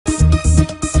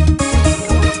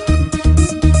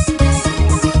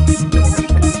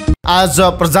आज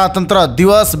प्रजातन्त्र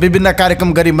दिवस विभिन्न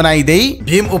कार्यक्रम गरी मनाइँदै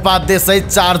भीम उपाध्याय सहित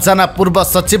 4 जना पूर्व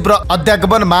सचिव र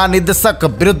अध्यागमन महानिर्देशक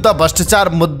विरुद्ध भ्रष्टाचार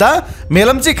मुद्दा।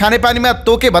 मेलम्ची खानेपानीमा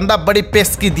तोके भन्दा बढी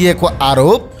पेस्की दिएको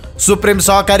आरोप। सुप्रिम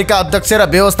सहकारीका अध्यक्ष र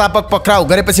व्यवस्थापक पक्राउ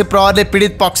गरेपछि प्रहरीले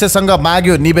पीडित पक्षसँग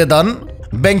माग्यो निवेदन।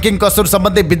 बैंकिङ कसुर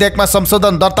सम्बन्धी विधेयकमा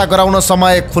संशोधन दर्ता गराउन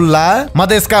समय खुल्ला।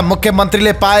 मधेसका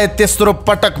मुख्यमन्त्रीले पाए तेस्रो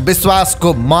पटक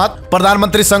विश्वासको मत।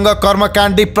 प्रधानमन्त्रीसँग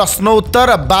कर्मकाण्डी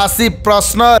प्रश्नोत्तर, बासी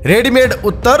प्रश्न रेडिमेड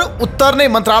उत्तर नै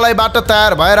मन्त्रालयबाट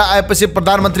तयार भएर आएपछि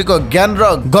प्रधानमन्त्रीको ज्ञान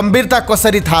र गम्भीरता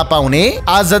कसरी थाहा पाउने।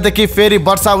 आजदेखि फेरि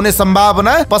वर्षा हुने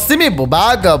सम्भावना। पश्चिमी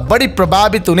भूभाग बढी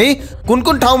प्रभावित हुने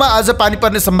कुन ठाउँमा आज पानी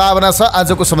पर्ने सम्भावना छ,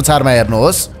 आजको समाचारमा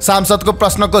हेर्नुहोस्। सांसदको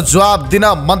प्रश्नको जवाब दिन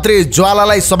मन्त्री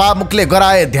ज्वालालाई सभामुखले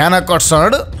गराए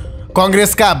ध्यानकर्षण।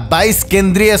 कांग्रेसका 22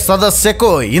 केन्द्रीय सदस्यको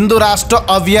हिन्दू राष्ट्र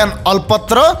अभियान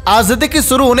अल्पत्र। आजदेखि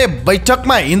सुरु हुने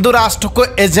बैठकमा हिन्दू राष्ट्रको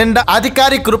एजेन्डा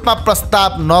आधिकारिक रूपमा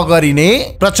प्रस्ताव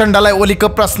नगरिने। प्रचण्डलाई ओलीको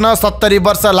प्रश्न, 70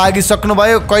 वर्ष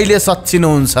लागिसक्नुभयो, कहिले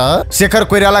सच्चिनुहुन्छ? शेखर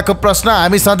कोइरालाको प्रश्न,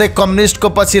 हामी सधैँ कम्युनिस्टको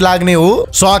पछि लाग्ने हो।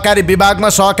 सहकारी विभागमा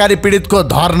सहकारी पीडितको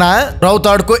धरना।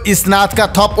 रौतहटको इस्नाथका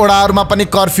थप ओडाहरूमा पनि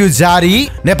कर्फ्यू जारी।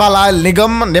 नेपाल आयल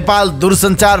निगम, नेपाल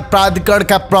दूरसञ्चार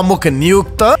प्राधिकरणका प्रमुख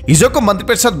नियुक्त। हिजोको मन्त्री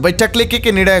परिषद बैठकले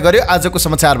के निर्णय गर्यो, आजको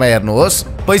समाचारमा हेर्नुहोस्।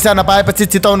 पैसा नपाएपछि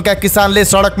चितवनका किसानले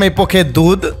सडकमै पोखे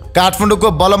दूध। काठमाडौँको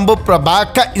बलम्बु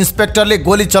प्रभागका इन्स्पेक्टरले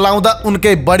गोली चलाउँदा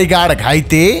उनकै बडीगार्ड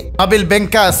घाइते। अबिल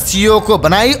बैंकका सीईओ को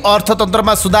बनाई,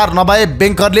 अर्थतन्त्रमा सुधार नभए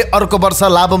बैंकरले अर्को वर्ष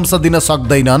लाभांश दिन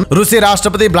सक्दैनन्। रुसी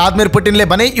राष्ट्रपति भ्लादिमिर पुटिनले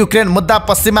भने युक्रेन मुद्दा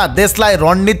पश्चिमा देशलाई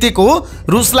रणनीतिको,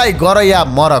 रुसलाई गर या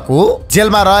मरको।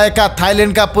 जेलमा रहेका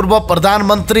थाइल्यान्डका पूर्व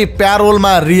प्रधानमन्त्री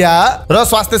प्यारोलमा रिहा। र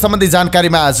स्वास्थ्य सम्बन्धी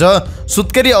जानकारीमा आज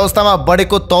सुत्केरी अवस्थामा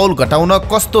बढेको तौल घटाउन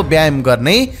कस्तो व्यायाम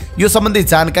गर्ने, यो सम्बन्धी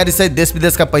जानकारी सहित देश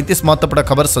विदेशका 35 महत्त्वपूर्ण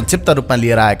खबर संक्षिप्त रूपमा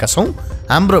लिएर आएका छौं।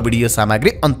 हाम्रो भिडियो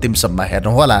सामग्री अन्तिमसम्म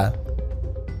हेर्नुहोला।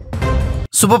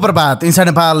 शुभ प्रभात, इन्सा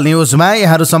नेपाल न्युजमा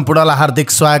यहाँहरू सम्पूर्णलाई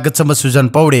हार्दिक स्वागत छ। म सुजन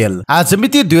पौडेल। आज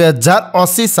मिति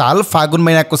 2080 साल फागुन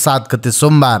महिनाको 7 गते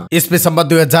सोमबार, ईस्वी सम्वत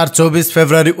 2024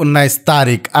 फेब्रुअरी 19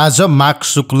 तारिक। आज माघ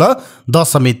शुक्ल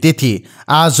दशमी तिथि।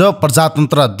 आज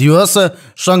प्रजातन्त्र दिवस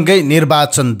सँगै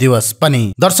निर्वाचन दिवस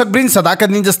पनि। दर्शकवृन्द, सदाका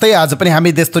दिन जस्तै आज पनि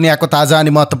हामी देश दुनियाँको ताजा अनि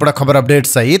महत्त्वपूर्ण खबर अपडेट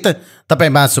सहित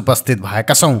तपाईमाझ उपस्थित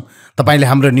भएका छौं। तपाईले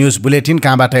हाम्रो न्युज बुलेटिन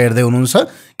कहाँबाट हेर्दै हुनुहुन्छ,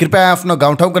 कृपया आफ्नो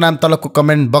गाउँठाउँको नाम तलको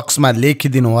कमेन्ट बक्समा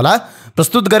लेखिदिनु होला।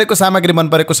 प्रस्तुत गरेको सामग्री मन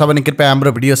परेको छ भने कृपया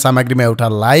हाम्रो भिडियो सामग्रीमा एउटा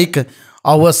लाइक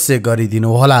अवश्य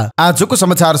गरिदिनु होला। आजको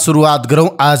समाचार सुरुवात गरौँ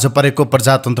आज परेको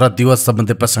प्रजातन्त्र दिवस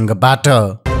सम्बन्धी प्रसङ्गबाट।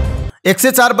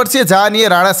 104 वर्षीय जहानीय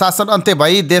राणा शासन अन्त्य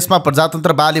भई देशमा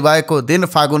प्रजातन्त्र बहाली भएको दिन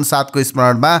फागुन 7 को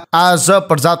स्मरणमा आज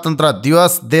प्रजातन्त्र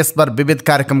दिवस देशभर विविध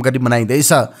कार्यक्रम गरी मनाइँदैछ।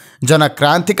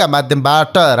 जनक्रान्तिका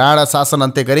माध्यमबाट राणा शासन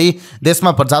अन्त्य गरी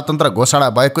देशमा प्रजातन्त्र घोषणा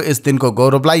भएको यस दिनको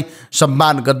गौरवलाई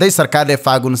सम्मान गर्दै सरकारले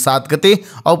फागुन 7 गते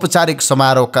औपचारिक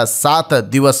समारोहका साथ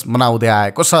दिवस मनाउँदै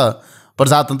आएको छ।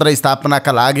 प्रजातन्त्र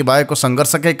स्थापनाका लागि भएको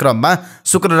सङ्घर्षकै क्रममा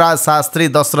शुक्रराज शास्त्री,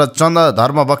 दशरथ चन्द्र,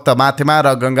 धर्मभक्त माथेमा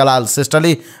र गङ्गालाल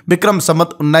श्रेष्ठले विक्रम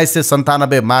सम्वत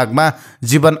 1997 माघमा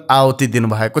जीवन आहुति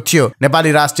दिनुभएको थियो।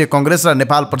 नेपाली राष्ट्रिय कङ्ग्रेस र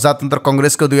नेपाल प्रजातन्त्र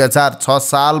कङ्ग्रेसको 2006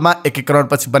 सालमा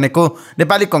एकीकरणपछि बनेको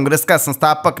नेपाली कङ्ग्रेसका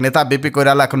संस्थापक नेता बीपी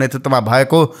कोइरालाको नेतृत्वमा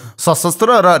भएको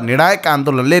सशस्त्र र निर्णायक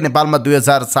आन्दोलनले नेपालमा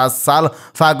 2007 साल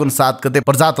फागुन 7 गते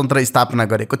प्रजातन्त्र स्थापना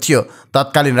गरेको थियो।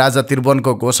 तत्कालीन राजा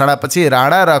त्रिभुवनको घोषणापछि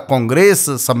राणा र कङ्ग्रेस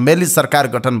सम्मेलित सरकार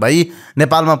गठन भई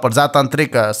नेपालमा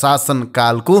प्रजातान्त्रिक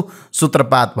शासनकालको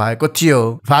सूत्रपात भएको थियो।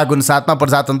 फागुन 7 मा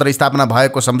प्रजातन्त्र स्थापना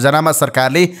भएको सम्झनामा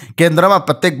सरकारले केन्द्रमा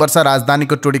प्रत्येक वर्ष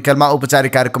राजधानीको टोडीखेलमा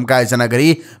औपचारिक कार्यक्रमको आयोजना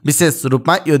गरी विशेष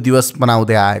रूपमा यो दिवस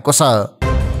मनाउँदै आएको छ।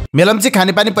 मेलम्ची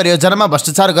खानेपानी परियोजनामा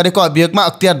भ्रष्टाचार गरेको अभियोगमा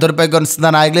अख्तियार दुरुपयोग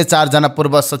अनुसन्धान आयोगले 4 जना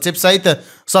पूर्व सचिव सहित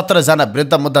 17 जना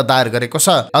विरुद्ध मुद्दा दायर गरेको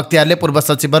छ। अख्तियारले पूर्व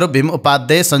सचिवहरू भीम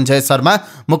उपाध्याय, सञ्जय शर्मा,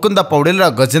 मुकुन्द पौडेल र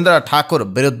गजेन्द्र ठाकुर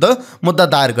विरुद्ध मुद्दा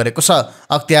दायर गरेको छ।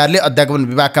 अख्तियारले अध्यागमन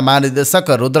विभागका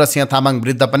महानिर्देशक रुद्रसिंह तामाङ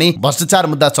विरुद्ध पनि भ्रष्टाचार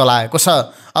मुद्दा चलाएको छ।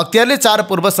 अख्तियारले 4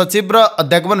 पूर्व सचिव र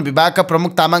अध्यागमन विभागका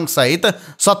प्रमुख तामाङ सहित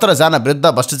 17 जना विरुद्ध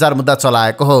भ्रष्टाचार मुद्दा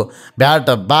चलाएको हो। भ्याट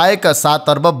बाहेक 7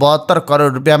 अर्ब 72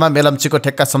 करोड रुपियाँमा मेलम्चीको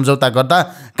ठेक्का सम्झौता गर्दा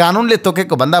कानुनले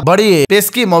तोकेको भन्दा बढी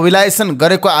पेस्की मोबिलाइजेसन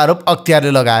गरेको आरोप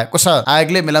अख्तियारले लगाएको छ।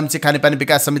 आयोगले मेलम्ची खानेपानी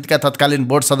विकास समितिका तत्कालीन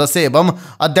बोर्ड सदस्य एवं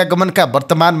अध्यागमनका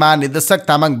वर्तमान महानिर्देशक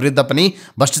तामाङ विरुद्ध पनि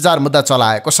भ्रष्टाचार मुद्दा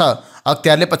चलाएको छ।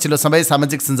 अख्तियारले पछिल्लो समय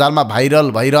सामाजिक सञ्जालमा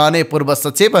भाइरल भइरहने पूर्व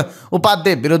सचिव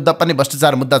उपाध्याय विरुद्ध पनि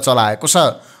भ्रष्टाचार मुद्दा चलाएको छ।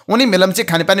 उनी मेलम्ची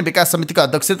खानेपानी विकास समितिका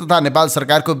अध्यक्ष तथा नेपाल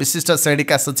सरकारको विशिष्ट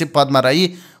श्रेणीका सचिव पदमा रही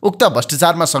उक्त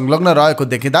भ्रष्टाचारमा संलग्न रहेको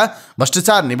देखिँदा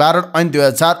भ्रष्टाचार निवारण ऐन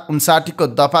 2059 को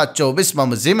दफा 24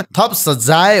 बमोजिम थप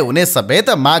सजाय हुने समेत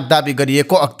माग दाबी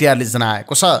गरिएको अख्तियारले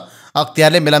जनाएको छ।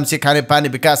 अख्तियारले मेलम्ची खानेपानी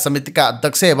विकास समितिका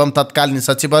अध्यक्ष एवं तत्कालीन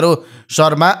सचिवहरू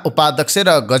शर्मा, उपाध्यक्ष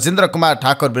र गजेन्द्र कुमार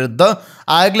ठाकुर विरुद्ध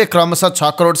आयोगले क्रमशः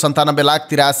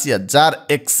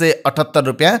 6,87,83,178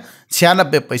 रुपियाँ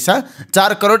 96 पैसा,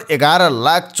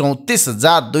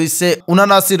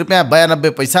 4,11,34,279 रुपियाँ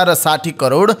 92 पैसा र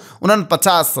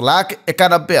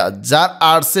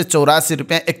 60,49,91,884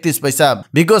 रुपियाँ 31 पैसा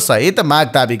बिगो सहित माग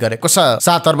दाबी गरेको छ।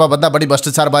 7 अर्बभन्दा बढी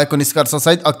भ्रष्टाचार भएको निष्कर्ष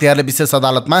सहित अख्तियारले विशेष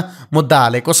अदालतमा मुद्दा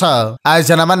हालेको छ।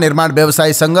 आयोजनामा निर्माण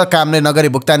व्यवसायीसँग कामले नगरी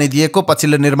भुक्तानी दिएको,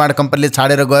 पछिल्लो निर्माण कम्पनीले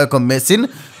छाडेर गएको मेसिन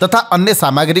तथा अन्य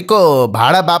सामग्रीको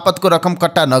भाडा बापतको रकम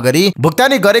कट्टा नगरी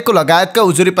भुक्तानी गरेको लगायतका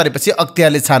उजुरी परेपछि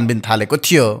अख्तियारले छानबिन थालेको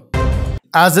थियो।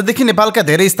 आजदेखि नेपालका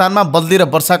धेरै स्थानमा बदली र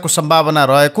वर्षाको सम्भावना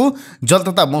रहेको जल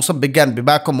तथा मौसम विज्ञान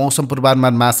विभागको मौसम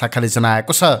पूर्वानुमान महाशाखाले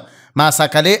जनाएको छ।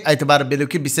 महाशाखाले आइतबार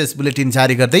बेलुकी विशेष बुलेटिन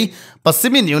जारी गर्दै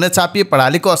पश्चिमी न्यूनचापीय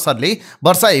प्रणालीको असरले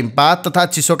वर्षा, हिमपात तथा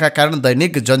चिसोका कारण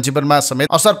दैनिक जनजीवनमा समेत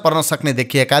असर पर्न सक्ने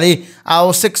देखिएकाले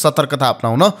आवश्यक सतर्कता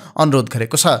अपनाउन अनुरोध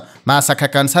गरेको छ।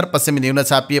 महाशाखाका अनुसार पश्चिमी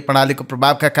न्यूनचापीय प्रणालीको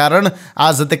प्रभावका कारण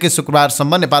आजदेखि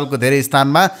शुक्रबारसम्म नेपालको धेरै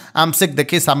स्थानमा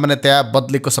आंशिकदेखि सामान्यतया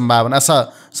बदलीको सम्भावना छ।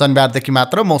 शनिबारदेखि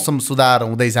मात्र मौसम सुधार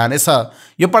हुँदै जानेछ।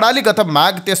 यो प्रणाली गत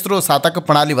माघ तेस्रो साताको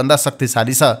प्रणालीभन्दा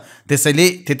शक्तिशाली छ,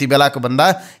 त्यसैले त्यति बेलाको भन्दा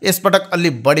यसपटक अलि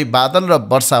बढी बादल र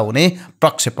वर्षा हुने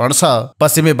प्रक्षेपण छ।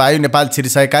 पश्चिमी वायु नेपाल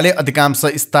छिरिसकेकाले अधिकांश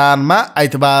स्थानमा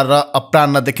आइतबार र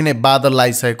अपराह्नदेखि नै बादल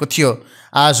लागिसकेको थियो।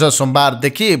 आज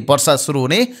सोमबारदेखि वर्षा सुरु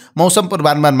हुने मौसम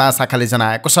पूर्वानुमान महाशाखाले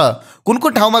जनाएको छ। कुन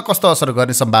कुन ठाउँमा कस्तो असर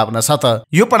गर्ने सम्भावना छ त?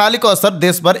 यो प्रणालीको असर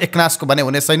देशभर एकनासको भने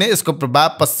हुने छैन। यसको प्रभाव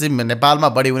पश्चिम नेपालमा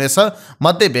बढी हुनेछ,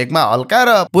 मध्य भेगमा हल्का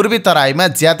र पूर्वी तराईमा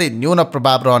ज्यादै न्यून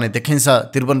प्रभाव रहने देखिन्छ।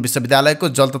 त्रिभुवन विश्वविद्यालयको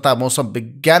जल तथा मौसम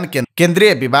विज्ञान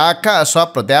केन्द्रीय विभागका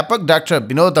सहप्राध्यापक डाक्टर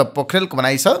विनोद पोखरेलको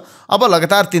भनाइ छ, अब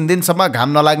लगातार 3 दिनसम्म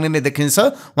घाम नलाग्ने नै देखिन्छ।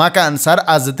 उहाँका अनुसार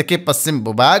आजदेखि पश्चिम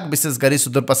भूभाग विशेष गरी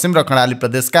सुदूरपश्चिम र कर्णाली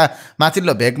प्रदेशका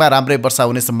माथिल्लो भेगमा राम्रै वर्षा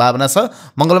हुने सम्भावना छ।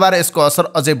 मङ्गलबार यसको असर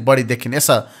अझै बढी देखिनेछ।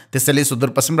 त्यसैले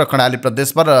सुदूरपश्चिम र कर्णाली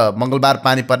प्रदेशमा मङ्गलबार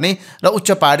पानी पर्ने र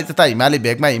उच्च पहाडी तथा हिमाली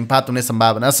भेगमा हिमपात हुने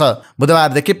सम्भावना छ।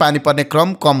 बुधबारदेखि पानी पर्ने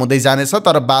क्रम कम हुँदै जानेछ,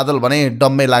 तर बादल भने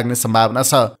डम्मै लाग्ने सम्भावना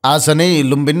छ। आज नै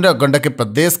लुम्बिनी र गण्डकी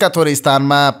प्रदेशका थोरै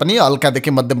स्थानमा पनि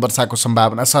हल्कादेखि मध्यम वर्षाको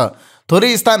सम्भावना छ।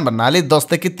 थोरै स्थान भन्नाले 10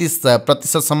 देखि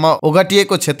 30%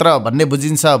 ओगटिएको क्षेत्र भन्ने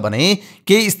बुझिन्छ भने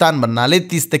केही स्थान भन्नाले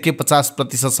 30 देखि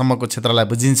 50% क्षेत्रलाई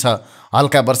बुझिन्छ।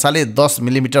 हल्का वर्षाले 10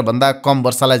 मिलिमिटर भन्दा कम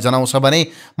वर्षालाई जनाउँछ भने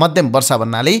मध्यम वर्षा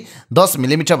भन्नाले 10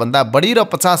 मिलिमिटर भन्दा बढी र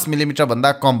 50 मिलिमिटर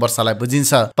भन्दा कम वर्षालाई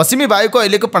बुझिन्छ। पश्चिमी वायुको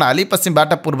अहिलेको प्रणाली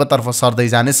पश्चिमबाट पूर्वतर्फ सर्दै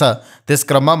जानेछ। त्यस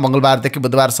क्रममा मङ्गलबारदेखि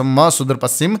बुधबारसम्म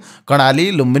सुदूरपश्चिम,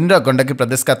 कर्णाली, लुम्बिनी र गण्डकी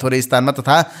प्रदेशका थोरै स्थानमा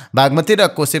तथा बागमती र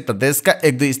कोशी प्रदेशका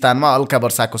 1-2 स्थानमा हल्का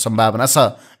वर्षाको सम्भावना छ।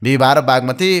 बिहिबार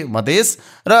बागमती, मधेस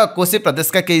र कोशी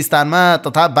प्रदेशका केही स्थानमा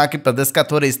तथा बाँकी प्रदेशका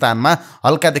थोरै स्थानमा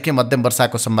हल्कादेखि मध्यम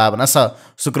वर्षाको सम्भावना छ।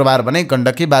 शुक्रबार भने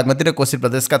गण्डकी, बागमती र कोशी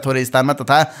प्रदेशका थोरै स्थानमा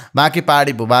तथा बाँकी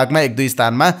पहाडी भूभागमा 1-2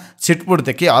 स्थानमा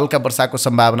छिटपुटदेखि हल्का वर्षाको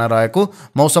सम्भावना रहेको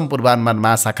मौसम पूर्वानुमान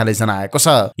महाशाखाले जनाएको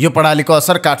छ। यो प्रणालीको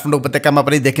असर काठमाडौँ उपत्यकामा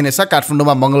पनि देखिनेछ।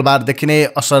 काठमाडौँमा मङ्गलबारदेखि नै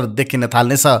असर देखिन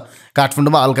थाल्नेछ।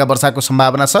 काठमाडौँमा हल्का वर्षाको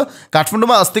सम्भावना छ।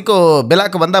 काठमाडौँमा अस्तिको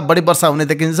बेलाको भन्दा बढी वर्षा हुने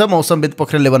देखिन्छ। मौसमविद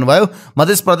पोखरेलले भन्नुभयो,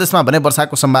 मध्य प्रदेशमा भने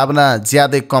वर्षाको सम्भावना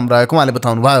ज्यादै कम रहेको उहाँले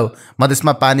बताउनुभयो।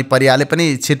 मधेसमा पानी परिहाले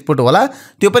पनि छिटपुट होला,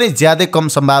 त्यो पनि ज्यादै कम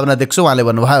सम्भावना देख्छु उहाँले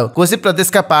भन्नुभयो। कोशी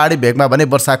प्रदेशका पहाडी भेगमा भने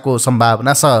वर्षाको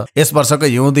सम्भावना छ। यस वर्षको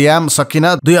हिउँदयाम सकिन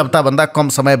 2 हप्ताभन्दा कम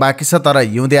समय बाँकी छ, तर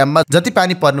हिउँदयाममा जति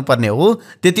पानी पर्नुपर्ने हो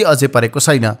त्यति अझै परेको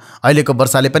छैन। अहिलेको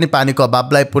वर्षाले पनि पानीको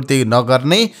अभावलाई पूर्ति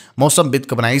नगर्ने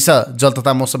मौसमविदको भनाइ छ। जल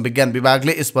तथा मौसम विज्ञान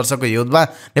विभागले यस वर्षको हिउँदमा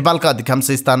नेपालका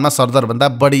अधिकांश स्थानमा सरदरभन्दा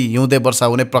बढी हिउँदे वर्षा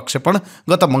हुने प्रक्षेपण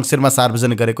गत मङ्सिरमा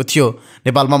सार्वजनिक गरेको थियो।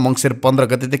 नेपालमा मङ्सिर 15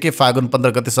 गतेदेखि फागुन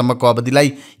 15 गतेसम्मको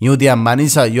अवधिलाई हिउँदयाम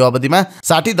मानिन्छ। यो अवधिमा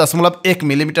 60.1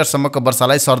 मिलिमिटरसम्मको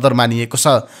वर्षालाई सरदर मानिएको छ।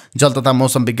 जल तथा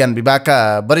मौसम विज्ञान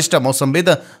विभागका वरिष्ठ मौसमविद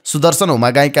सुदर्शन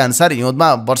हुमागाईका अनुसार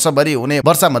हिउँदमा वर्षभरि हुने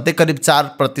वर्षामध्ये करिब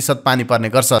 4% पानी पर्ने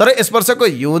गर्छ। तर यस वर्षको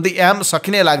हिउँदयाम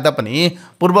सकिने लाग्दा पनि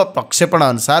पूर्व प्रक्षेपण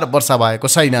अनुसार वर्षा भएको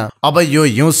छैन। अब यो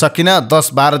हिउँ सकिन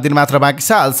 10-12 दिन मात्र बाँकी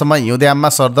छ। हालसम्म हिउँदयाममा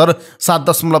सरदर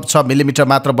 7.6 मिलिमिटर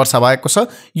मात्र वर्षा भएको छ।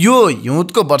 यो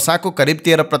हिउँदको वर्षाको करिब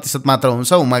 13% मात्र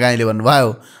हुन्छ उमागाईले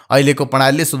भन्नुभयो। अहिलेको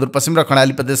प्रणालीले सुदूरपश्चिम र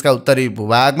कर्णाली प्रदेशका उत्तरी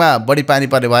भूभागमा बढी पानी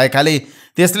पर्ने भएकाले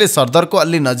त्यसले सरदरको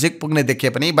अलि नजिक पुग्ने देखिए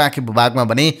पनि बाँकी भूभागमा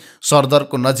भने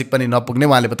सरदरको नजिक पनि नपुग्ने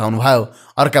उहाँले बताउनुभयो।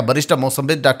 अर्का वरिष्ठ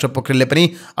मौसमविद डाक्टर पोखरेलले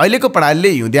पनि अहिलेको प्रणालीले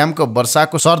हिउँदयामको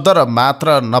वर्षाको सरदर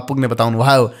मात्र नपुग्ने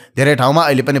बताउनुभयो। धेरै ठाउँमा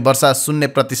अहिले पनि वर्षा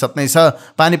 0% नै छ।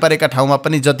 पानी परेका ठाउँमा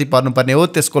पनि जति पर्नुपर्ने हो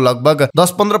त्यसको लगभग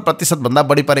 10-15% भन्दा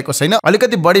बढी परेको छैन।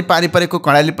 अलिकति बढी पानी परेको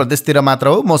कर्णाली प्रदेशतिर मात्र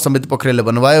हो, मौसमविद पोखरेलले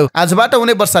भन्नुभयो। आजबाट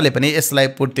हुने वर्षाले पनि यसलाई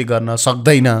पूर्ति गर्न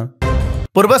सक्दैन।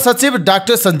 पूर्व सचिव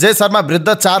डाक्टर सञ्जय शर्मा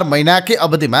विरुद्ध 4 महिनाकै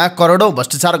अवधिमा करोडौं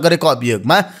भ्रष्टाचार गरेको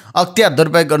अभियोगमा अख्तियार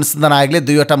दुरुपयोग अनुसन्धान आयोगले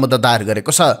 2वटा मुद्दा दायर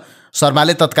गरेको छ।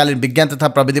 शर्माले तत्कालीन विज्ञान तथा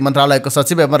प्रविधि मन्त्रालयको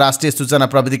सचिव एवं राष्ट्रिय सूचना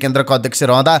प्रविधि केन्द्रको अध्यक्ष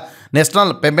रहँदा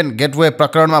नेशनल पेमेन्ट गेटवे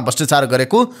प्रकरणमा भ्रष्टाचार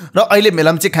गरेको र अहिले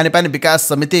मेलम्ची खानेपानी विकास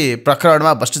समिति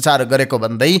प्रकरणमा भ्रष्टाचार गरेको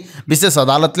भन्दै विशेष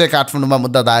अदालतले काठमाडौँमा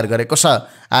मुद्दा दायर गरेको छ।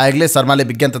 आयोगले शर्माले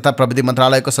विज्ञान तथा प्रविधि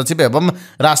मन्त्रालयको सचिव एवं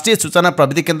राष्ट्रिय सूचना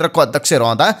प्रविधि केन्द्रको अध्यक्ष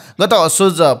रहँदा गत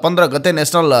असोज 15 गते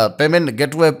नेशनल पेमेन्ट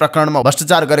गेटवे प्रकरणमा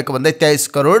भ्रष्टाचार गरेको भन्दै 23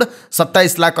 करोड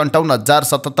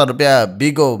 27,58,077 रुपियाँ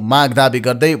बिगो माग दाबी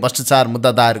गर्दै भ्रष्टाचार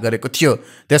मुद्दा दायर गरेको थियो।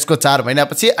 त्यसको 4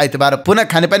 महिनापछि आइतबार पुनः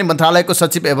खानेपानी मन्त्रालयको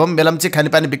सचिव एवं मेलम्ची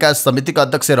खानेपानी विकास समितिको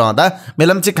अध्यक्ष रहँदा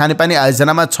मेलम्ची खानेपानी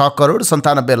आयोजनामा 6 करोड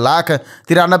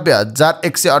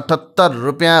 97,93,178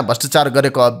 रुपियाँ भ्रष्टाचार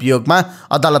गरेको अभियोगमा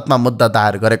अदालतमा मुद्दा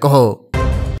दायर गरेको हो।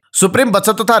 सुप्रिम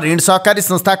बचत तथा ऋण सहकारी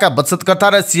संस्थाका बचतकर्ता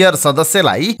र शेयर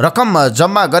सदस्यलाई रकम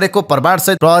जम्मा गरेको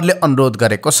प्रमाणसहित प्रहरीले अनुरोध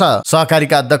गरेको छ।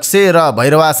 सहकारीका अध्यक्ष र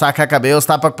भैरवा शाखाका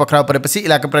व्यवस्थापक पक्राउ परेपछि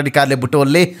इलाका प्रहरी कार्यालय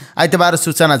बुटवलले आइतबार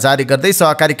सूचना जारी गर्दै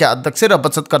सहकारीका अध्यक्ष र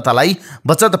बचतकर्तालाई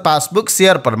बचत पासबुक,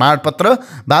 शेयर प्रमाणपत्र,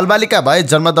 बालबालिका भए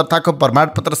जन्म दर्ताको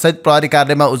प्रमाणपत्र सहित प्रहरी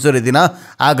कार्यालयमा उजुरी दिन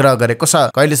आग्रह गरेको छ।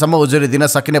 कहिलेसम्म उजुरी दिन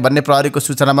सकिने भन्ने प्रहरीको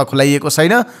सूचनामा खुलाइएको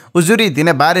छैन। उजुरी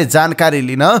दिने बारे जानकारी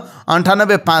लिन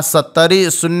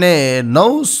 9857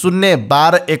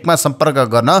 090211 मा सम्पर्क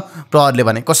गर्न प्रहरीले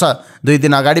भनेको छ। 2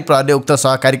 दिन अगाडि प्रहरीले उक्त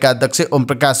सहकारीका अध्यक्ष ओम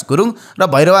प्रकाश गुरुङ र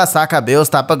भैरवा शाखा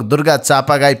व्यवस्थापक दुर्गा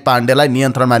चापागाई पाण्डेलाई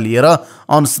नियन्त्रणमा लिएर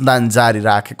अनुसन्धान जारी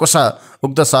राखेको छ।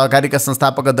 उक्त सहकारीका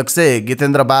संस्थापक अध्यक्ष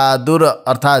गीतेन्द्र बहादुर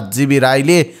अर्थात् जीबी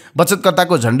राईले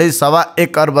बचतकर्ताको झण्डै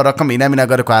 1.25 अर्ब रकम इनामिना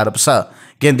गरेको आरोप छ।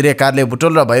 केन्द्रीय कार्यालय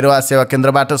बुटोल र भैरवा सेवा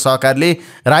केन्द्रबाट सहकारीले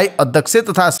राई अध्यक्ष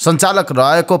तथा सञ्चालक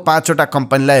रहेको 5वटा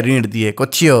कम्पनीलाई ऋण दिएको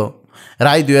थियो।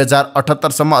 राई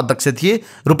 2078 सम्म अध्यक्ष थिए।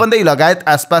 रूपन्देही लगायत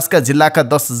आसपासका जिल्लाका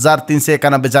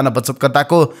 10,391 जना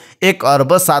बचतकर्ताको 1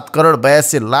 अर्ब 7 करोड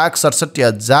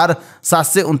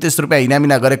 82,67,729 रुपियाँ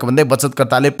इनामिना गरेको भन्दै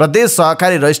बचतकर्ताले प्रदेश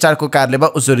सहकारी रजिस्ट्रारको कार्यालयमा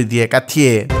उजुरी दिएका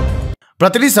थिए।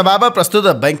 प्रतिनिधि सभामा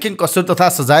प्रस्तुत बैंकिङ कसुर तथा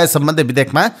सजाय सम्बन्धी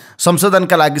विधेयकमा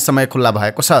संशोधनका लागि समय खुल्ला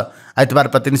भएको छ। आइतबार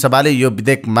प्रतिनिधि सभाले यो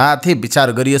विधेयकमाथि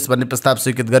विचार गरियोस् भन्ने प्रस्ताव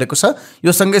स्वीकृत गरेको छ।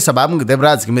 यो सँगै सभामुख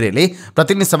देवराज घिमिरेले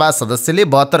प्रतिनिधि सभा सदस्यले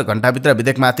 72 घण्टाभित्र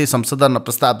विधेयकमाथि संशोधन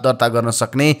प्रस्ताव दर्ता गर्न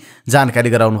सक्ने जानकारी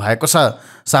गराउनु भएको छ।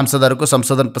 सांसदहरूको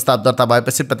संशोधन प्रस्ताव दर्ता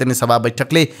भएपछि प्रतिनिधि सभा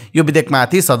बैठकले यो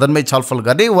विधेयकमाथि सदनमै छलफल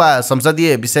गर्ने वा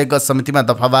संसदीय विषयगत समितिमा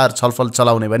दफावार छलफल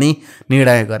चलाउने भनी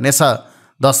निर्णय गर्नेछ।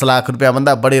 10 लाख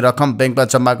रुपियाँभन्दा बढी रकम ब्याङ्कमा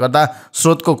जम्मा गर्दा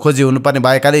स्रोतको खोजी हुनुपर्ने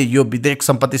भएकाले यो विधेयक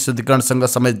सम्पत्ति शुद्धिकरणसँग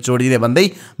समेत जोडिने भन्दै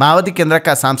माओवादी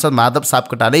केन्द्रका सांसद माधव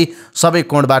सापकोटाले सबै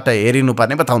कोणबाट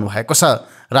हेरिनुपर्ने बताउनु भएको छ।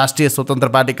 राष्ट्रिय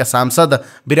स्वतन्त्र पार्टीका सांसद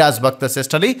विराज भक्त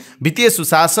श्रेष्ठले वित्तीय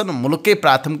सुशासन मुलुककै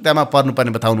प्राथमिकतामा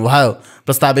पर्नुपर्ने बताउनु भयो।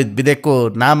 प्रस्तावित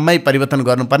विधेयकको नाममै परिवर्तन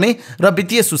गर्नुपर्ने र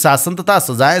वित्तीय सुशासन तथा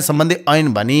सजाय सम्बन्धी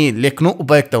ऐन भनी लेख्नु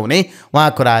उपयुक्त हुने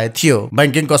उहाँको राय थियो।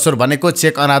 बैंकिङ कसुर भनेको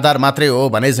चेक अनाधार मात्रै हो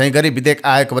भने झैँ गरी विधेयक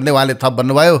आएको भन्दै उहाँले थप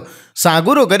भन्नुभयो।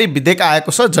 साँगुरो गरी विधेयक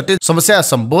आएको छ, जटिल समस्या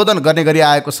सम्बोधन गर्ने गरी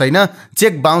आएको छैन।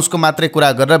 चेक बाउन्सको मात्रै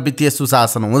कुरा गरेर वित्तीय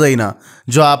सुशासन हुँदैन।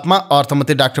 जवाफमा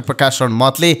अर्थमन्त्री डाक्टर प्रकाश शरण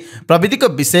महतले प्रविधिको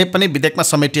विषय पनि विधेयकमा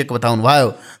समेटिएको बताउनु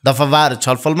भयो। दफावार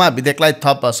छलफलमा विधेयकलाई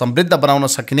थप समृद्ध बनाउन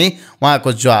सकिने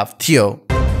उहाँको जवाफ थियो।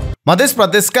 मध्य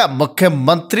प्रदेशका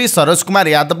मुख्यमन्त्री सरोज कुमार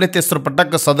यादवले तेस्रो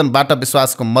पटक सदनबाट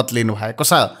विश्वासको मत लिनु भएको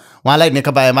छ। उहाँलाई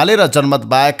नेकपा एमाले र जनमत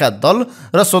बाहेकका दल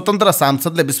र स्वतन्त्र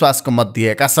सांसदले विश्वासको मत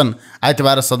दिएका छन्।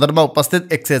 आइतबार सदनमा उपस्थित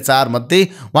 104 मध्ये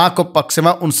उहाँको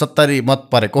पक्षमा 69 मत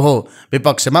परेको हो,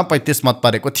 विपक्षमा 35 मत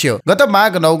परेको थियो। गत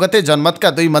माघ 9 गते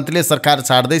जनमतका 2 मन्त्रीले सरकार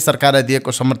छाड्दै सरकारलाई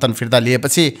दिएको समर्थन फिर्ता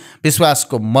लिएपछि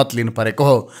विश्वासको मत लिनु परेको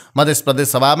हो। मध्य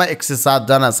प्रदेश सभामा 107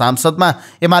 जना सांसदमा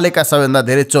एमालेका सबैभन्दा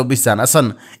धेरै 24 जना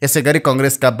छन्। यसैगरी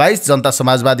कांग्रेसका 22, जनता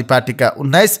समाजवादी पार्टीका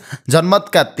 19,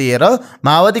 जनमतका 13,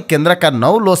 माओवादी केन्द्रका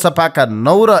 9, लोकसभाका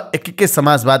 9 र एकीकृत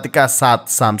समाजवादीका 7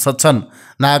 सांसद छन्।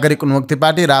 नागरिक उन्मुक्ति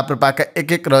पार्टी, राप्रपाका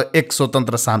 1 र 1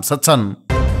 स्वतन्त्र सांसद छन्।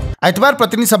 आइतबार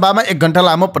प्रतिनिधि सभामा 1 घण्टा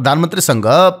लामो प्रधानमन्त्रीसँग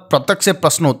प्रत्यक्ष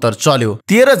प्रश्नोत्तर चल्यो।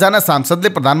 13 जना सांसदले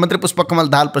प्रधानमन्त्री पुष्पकमल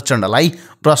दाहाल प्रचण्डलाई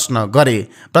प्रश्न गरे।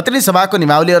 प्रतिनिधि सभाको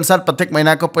नियमावली अनुसार प्रत्येक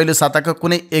महिनाको पहिलो साताको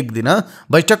कुनै एक दिन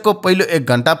बैठकको पहिलो 1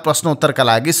 घण्टा प्रश्नोत्तरका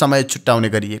लागि समय छुट्याउने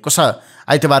गरिएको छ।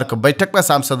 आइतबारको बैठकमा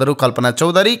सांसदहरू कल्पना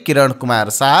चौधरी, किरण कुमार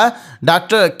शाह,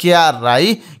 डाक्टर केआर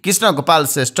राई, कृष्ण गोपाल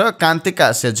श्रेष्ठ,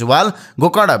 कान्तिका सेजुवाल,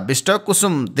 गोकर्ण विष्ट,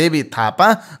 कुसुम देवी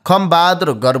थापा,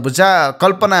 खमबहादुर गर्बुजा,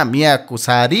 कल्पना मिया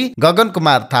कुसारी, गगन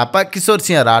कुमार थापा, किशोर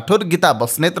सिंह राठौर, गीता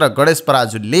बस्नेत र गणेश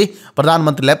पराजुलीले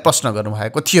प्रधानमन्त्रीलाई प्रश्न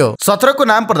गर्नुभएको थियो। सत्रको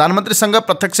नाम प्रधानमन्त्रीसँग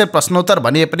प्रत्यक्ष प्रश्नोत्तर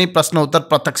भनिए पनि प्रश्नोत्तर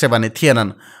प्रत्यक्ष भने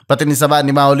थिएनन्। प्रतिनिधि सभा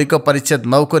नियमावलीको परिच्छेद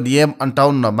 9 को नियम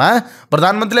 58 मा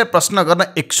प्रधानमन्त्रीलाई प्रश्न गर्न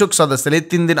इच्छुक सदस्यले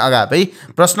 3 दिन अगावै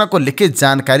प्रश्नको लिखित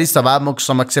जानकारी सभामुख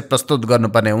समक्ष प्रस्तुत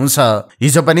गर्नुपर्ने हुन्छ।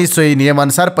 हिजो पनि सोही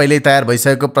नियमअनुसार पहिल्यै तयार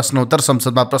भइसकेको प्रश्नोत्तर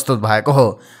संसदमा प्रस्तुत भएको हो।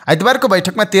 आइतबारको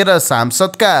बैठकमा 13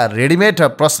 सांसदका रेडिमेड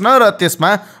प्रश्न र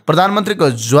त्यसमा प्रधानमन्त्रीको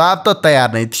जवाब त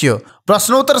तयार नै थियो।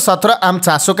 प्रश्नोत्तर सत्र आम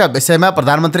चासोका विषयमा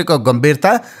प्रधानमन्त्रीको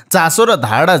गम्भीरता, चासो र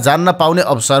धारणा जान्न पाउने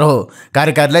अवसर हो।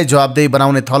 कार्यकारीलाई जवाबदेही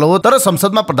बनाउने थलो हो। तर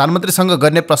संसदमा प्रधानमन्त्रीसँग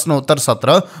गर्ने प्रश्नोत्तर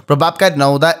सत्र प्रभावकारी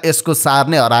नहुँदा यसको सार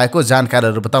नै हराएको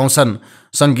जानकारहरू बताउँछन्।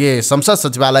 संघीय संसद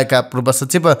सचिवालयका पूर्व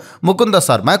सचिव मुकुन्द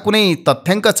शर्मा कुनै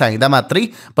तथ्याङ्क चाहिँदा मात्रै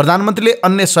प्रधानमन्त्रीले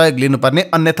अन्य सहयोग लिनुपर्ने,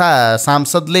 अन्यथा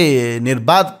सांसदले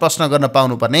निर्बाध प्रश्न गर्न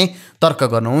पाउनुपर्ने तर्क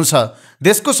गर्नुहुन्छ।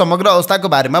 देशको समग्र अवस्थाको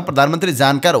बारेमा प्रधानमन्त्री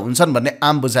जानकार हुन्छन् भन्ने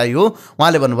आम बुझाइ हो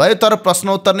उहाँले भन्नुभयो। तर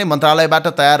प्रश्नोत्तर नै मन्त्रालयबाट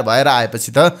तयार भएर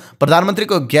आएपछि त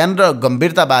प्रधानमन्त्रीको ज्ञान र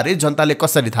गम्भीरताबारे जनताले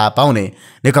कसरी थाहा पाउने?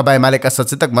 नेकपा एमालेका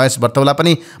सचेतक महेश बर्तौला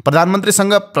पनि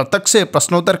प्रधानमन्त्रीसँग प्रत्यक्ष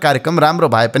प्रश्नोत्तर कार्यक्रम राम्रो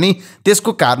भए पनि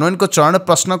त्यसको कार्यान्वयनको चरण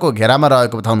प्रश्नको घेरामा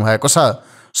रहेको बताउनु भएको छ।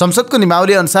 संसदको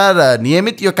नियमावली अनुसार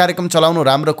नियमित यो कार्यक्रम चलाउनु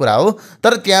राम्रो कुरा हो,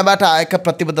 तर त्यहाँबाट आएका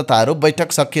प्रतिबद्धताहरू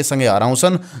बैठक सकिएसँगै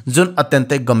हराउँछन्, जुन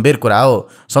अत्यन्तै गम्भीर कुरा हो।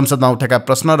 संसदमा उठेका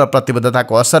प्रश्न र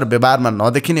प्रतिबद्धताको असर व्यवहारमा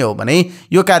नदेखिने हो भने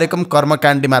यो कार्यक्रम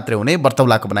कर्मकाण्डी मात्रै हुने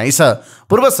बर्तौलाको भनाइ छ।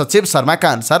 पूर्व सचिव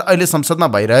शर्माका अनुसार अहिले संसदमा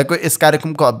भइरहेको यस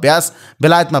कार्यक्रमको अभ्यास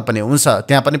बेलायतमा पनि हुन्छ।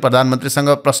 त्यहाँ पनि प्रधानमन्त्रीसँग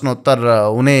प्रश्नोत्तर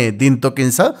हुने दिन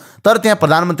तोकिन्छ, तर त्यहाँ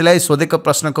प्रधानमन्त्रीलाई सोधेको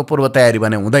प्रश्नको पूर्व तयारी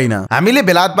भने हुँदैन। हामीले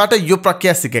बेलायतबाट यो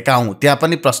प्रक्रिया सिकेका हौँ, त्यहाँ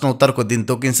पनि प्रश्नोत्तरको दिन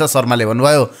तोकिन्छ, शर्माले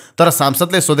भन्नुभयो। तर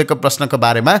सांसदले सोधेको प्रश्नको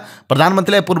बारेमा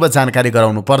प्रधानमन्त्रीलाई पूर्व जानकारी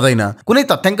गराउनु पर्दैन। कुनै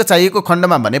तथ्याङ्क चाहिएको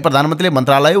खण्डमा भने प्रधानमन्त्रीले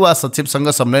मन्त्रालय वा सचिवसँग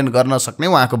सम्मेलन गर्न सक्ने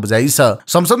उहाँको बुझाइ छ।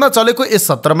 संसदमा चलेको यस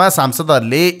सत्रमा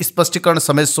सांसदहरूले स्पष्टीकरण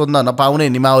समेत सोध्न नपाउने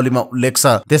नियमावलीमा उल्लेख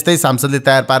छ। त्यस्तै सांसदले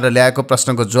तयार पारेर ल्याएको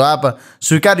प्रश्नको जवाब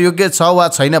स्वीकार योग्य छ वा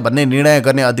छैन भन्ने निर्णय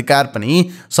गर्ने अधिकार पनि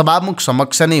सभामुख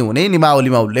समक्ष नै हुने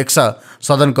नियमावलीमा उल्लेख छ।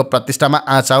 सदनको प्रतिष्ठामा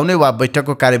आँच आउने वा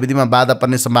बैठकको कार्यविधिमा बाधा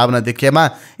पर्ने सम्भावना देखिएमा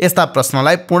यस्ता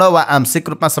प्रश्नलाई पूर्ण वा आंशिक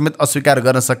रूपमा समेत अस्वीकार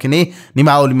गर्न सकिने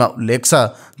नियमावलीमा उल्लेख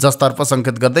छ। जसतर्फ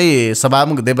संकेत गर्दै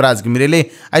सभामुख देवराज घिमिरेले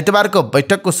आइतबारको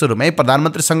बैठकको सुरुमै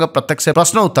प्रधानमन्त्रीसँग प्रत्यक्ष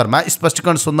प्रश्न उत्तरमा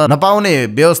स्पष्टीकरण सोध्न नपाउने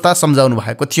व्यवस्था सम्झाउनु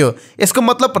भएको थियो। यसको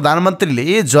मतलब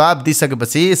प्रधानमन्त्रीले जवाब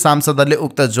दिइसकेपछि सांसदहरूले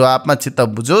उक्त जवाबमा चित्त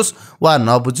बुझोस् वा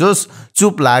नबुझोस्,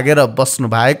 चुप लागेर बस्नु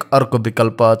बाहेक अर्को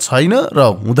विकल्प छैन र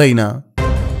हुँदैन।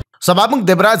 सभामुख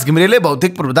देवराज घिमिरेले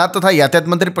भौतिक पूर्वाधार तथा यातायात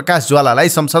मन्त्री प्रकाश ज्वालालाई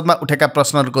संसदमा उठेका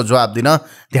प्रश्नहरूको जवाब दिन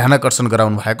ध्यानकर्षण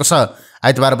गराउनु भएको छ।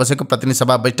 आइतबार बसेको प्रतिनिधि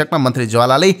सभा बैठकमा मन्त्री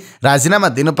ज्वालाले राजीनामा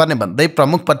दिनुपर्ने भन्दै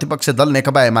प्रमुख प्रतिपक्ष दल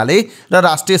नेकपा एमाले र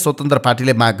राष्ट्रिय स्वतन्त्र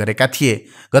पार्टीले माग गरेका थिए।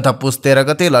 गत पुस 13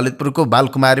 गते ललितपुरको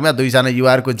बालकुमारीमा 2 जना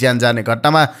युवाहरूको ज्यान जाने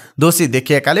घटनामा दोषी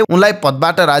देखिएकाले उनलाई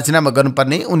पदबाट राजीनामा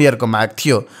गर्नुपर्ने उनीहरूको माग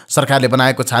थियो। सरकारले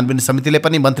बनाएको छानबिन समितिले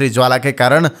पनि मन्त्री ज्वालाकै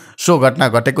कारण सो घटना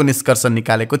घटेको निष्कर्ष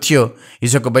निकालेको थियो।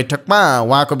 हिजोको बैठकमा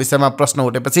उहाँको विषयमा प्रश्न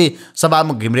उठेपछि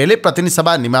सभामुख घिमिरेले प्रतिनिधि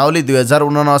सभा नियमावली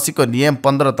 2079 को नियम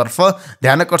 15 तर्फ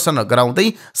ध्यानकर्षण गराउँदै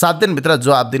 7 दिनभित्र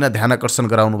जवाब दिन ध्यानकर्षण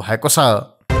गराउनु भएको छ।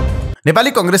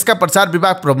 नेपाली कांग्रेसका प्रचार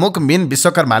विभाग प्रमुख मीन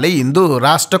विश्वकर्माले हिन्दू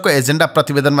राष्ट्रको एजेन्डा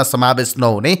प्रतिवेदनमा समावेश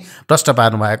नहुने प्रश्न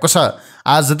पार्नु भएको छ।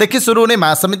 आजदेखि सुरु हुने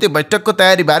महासमिति बैठकको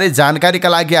तयारीबारे जानकारीका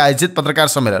लागि आयोजित पत्रकार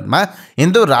सम्मेलनमा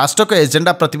हिन्दू राष्ट्रको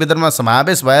एजेन्डा प्रतिवेदनमा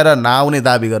समावेश भएर नआउने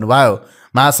दाबी गर्नुभयो।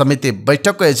 महासमिति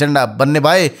बैठकको एजेन्डा बन्ने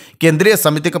भए केन्द्रीय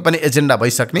समितिको पनि एजेन्डा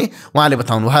भइसक्ने उहाँले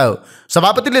बताउनुभयो।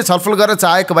 सभापतिले छलफल गर्न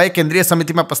चाहेको भए केन्द्रीय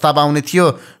समितिमा प्रस्ताव आउने थियो।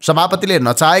 सभापतिले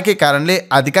नचाहेकै कारणले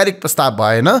आधिकारिक प्रस्ताव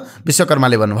भएन,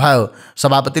 विश्वकर्माले भन्नुभयो।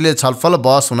 सभापतिले छलफल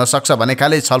बहस हुन सक्छ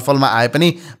भनेकाले छलफलमा आए पनि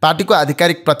पार्टीको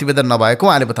आधिकारिक प्रतिवेदन नभएको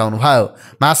उहाँले बताउनुभयो।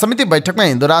 महासमिति बैठकमा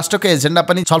हिन्दू राष्ट्रको एजेन्डा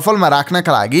पनि छलफलमा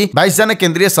राख्नका लागि 22 जना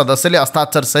केन्द्रीय सदस्यले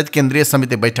हस्ताक्षर सहित केन्द्रीय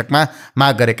समिति बैठकमा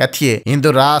माग गरेका थिए।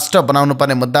 हिन्दू राष्ट्र बनाउनु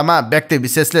पर्ने मुद्दामा व्यक्ति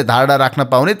विशेषले धारणा राख्न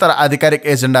पाउने तर आधिकारिक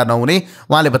एजेन्डा नहुने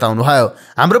उहाँले बताउनुभयो।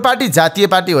 हाम्रो पार्टी जातीय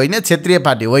पार्टी होइन, क्षेत्रीय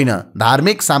पार्टी होइन,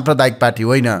 धार्मिक साम्प्रदायिक पार्टी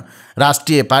होइन।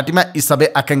 राष्ट्रिय पार्टीमा यी सबै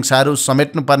आकांक्षाहरू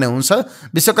समेट्नुपर्ने हुन्छ,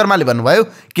 विश्वकर्माले भन्नुभयो।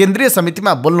 केन्द्रीय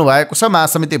समितिमा बोल्नु भएको छ,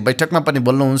 महासमिति बैठकमा पनि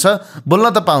बोल्नुहुन्छ, बोल्न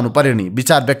त पाउनु पर्यो नि।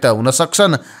 विचार व्यक्त हुन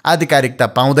सक्छन्, आधिकारिकता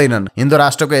पाउँदैनन्। हिन्दू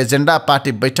राष्ट्रको एजेन्डा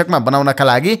पार्टी बैठकमा बनाउनका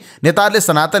लागि नेताहरूले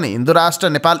सनातन हिन्दू राष्ट्र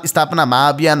नेपाल स्थापना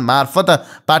महाअभियान मार्फत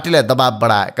पार्टीलाई दबाव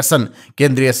बढाएका छन्।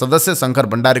 केन्द्रीय सदस्य शङ्कर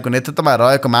भण्डारीको नेतृत्वमा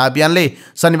रहेको महाअभियानले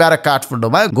शनिबार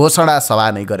काठमाडौँमा घोषणा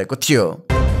सभा नै गरेको थियो।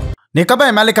 नेकपा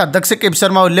एमालेका अध्यक्ष केपी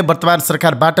शर्मा ओलीले वर्तमान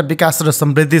सरकारबाट विकास र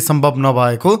समृद्धि सम्भव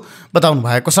नभएको बताउनु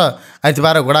भएको छ।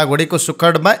 आइतबार घोडाघोडीको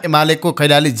सुखडमा एमालेको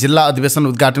कैलाली जिल्ला अधिवेशन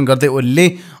उद्घाटन गर्दै ओलीले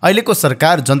अहिलेको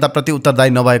सरकार जनताप्रति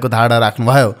उत्तरदायी नभएको धारणा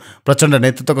राख्नुभयो। प्रचण्ड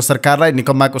नेतृत्वको सरकारलाई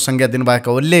निकम्माको संज्ञा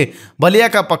दिनुभएको ओलीले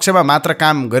बलियाका पक्षमा मात्र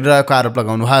काम गरिरहेको आरोप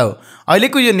लगाउनुभयो।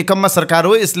 अहिलेको यो निकम्मा सरकार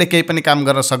हो, यसले केही पनि काम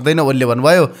गर्न सक्दैन ओलीले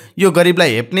भन्नुभयो। यो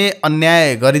गरिबलाई हेप्ने,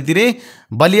 अन्याय गरिदिने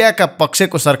बलियाका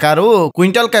पक्षको सरकार हो।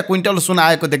 क्विन्टलका क्विन्टल सुन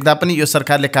आएको देख्दा पनि यो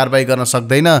सरकारले कारबाही गर्न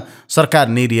सक्दैन, सरकार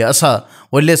निरीह छ।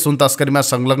 ओलीले सुन तस्करीमा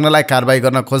संलग्नलाई कारबाही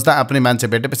गर्न खोज्दा आफ्नै मान्छे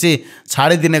भेटेपछि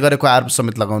छाडिदिने गरेको आरोप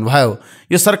समेत लगाउनुभयो।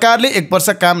 यो सरकारले 1 वर्ष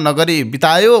काम नगरी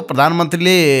बितायो,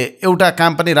 प्रधानमन्त्रीले एउटा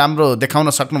काम पनि राम्रो देखाउन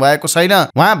सक्नु भएको छैन।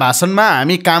 उहाँ भाषणमा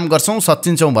हामी काम गर्छौँ,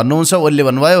 सच्चिन्छौँ भन्नुहुन्छ ओलीले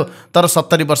भन्नुभयो। तर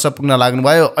 70 वर्ष पुग्न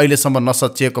लाग्नुभयो, अहिलेसम्म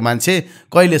नसच्चिएको मान्छे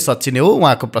कहिले सच्चिने हो,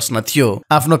 उहाँको प्रश्न थियो।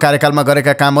 आफ्नो कार्यकालमा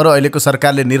गरेका कामहरू अहिलेको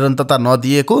सरकारले निरन्तरता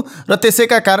नदिएको र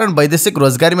त्यसैका कारण वैदेशिक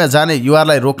रोजगारीमा जाने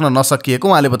युवालाई रोक्न नसकिएको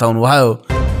उहाँले बताउनुभयो।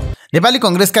 नेपाली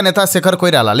कांग्रेसका नेता शेखर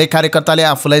कोइरालाले कार्यकर्ताले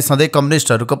आफूलाई सधैँ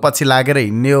कम्युनिस्टहरूको पछि लागेर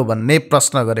हिँड्ने हो भन्ने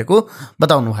प्रश्न गरेको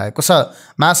बताउनु भएको छ।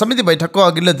 महासमिति बैठकको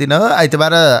अघिल्लो दिन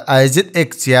आइतबार आयोजित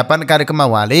एक चियापान कार्यक्रममा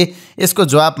उहाँले यसको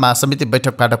जवाब महासमिति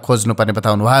बैठकबाट खोज्नुपर्ने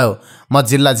बताउनुभयो। म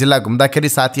जिल्ला जिल्ला घुम्दाखेरि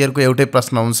साथीहरूको एउटै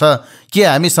प्रश्न हुन्छ, के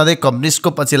हामी सधैँ कम्युनिस्टको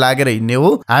पछि लागेर हिँड्ने हो,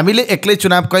 हामीले एक्लै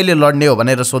चुनाव कहिले लड्ने हो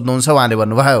भनेर सोध्नुहुन्छ उहाँले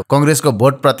भन्नुभयो। कांग्रेसको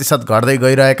भोट प्रतिशत घट्दै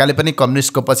गइरहेकाले पनि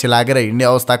कम्युनिस्टको पछि लागेर हिँड्ने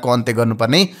अवस्थाको अन्त्य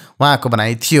गर्नुपर्ने उहाँको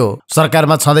भनाइ थियो।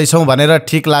 सरकारमा छँदैछौँ भनेर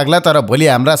ठिक लाग्ला, तर भोलि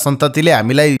हाम्रा सन्ततिले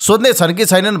हामीलाई सोध्ने छन् कि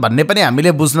छैनन् भन्ने पनि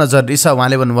हामीले बुझ्न जरुरी छ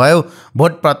उहाँले भन्नुभयो।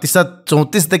 भोट प्रतिशत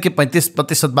 34 देखि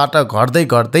 35% घट्दै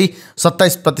घट्दै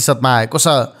 27% आएको छ।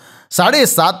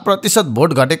 7.5%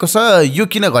 भोट घटेको छ। यो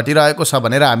किन घटिरहेको छ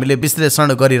भनेर हामीले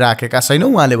विश्लेषण गरिराखेका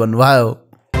छैनौँ उहाँले भन्नुभयो।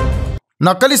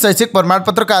 नक्कली शैक्षिक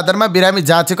प्रमाणपत्रको आधारमा बिरामी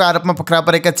जाँचेको आरोपमा पक्रा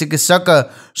परेका चिकित्सक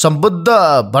सम्बुद्ध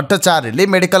भट्टाचार्यले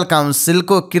मेडिकल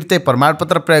काउन्सिलको कृत्य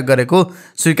प्रमाणपत्र प्रयोग गरेको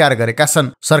स्वीकार गरेका छन्।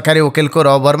 सरकारी वकिलको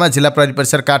रहबरमा जिल्ला प्रहरी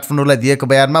परिसर काठमाडौँलाई दिएको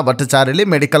बयानमा भट्टाचार्यले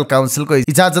मेडिकल काउन्सिलको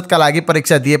इजाजतका लागि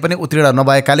परीक्षा दिए पनि उत्तीर्ण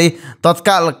नभएकाले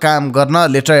तत्काल काम गर्न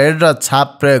लेटर हेड र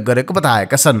छाप प्रयोग गरेको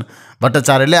बताएका छन्।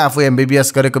 भट्टाचार्यले आफू MBBS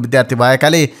गरेको विद्यार्थी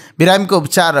भएकाले बिरामीको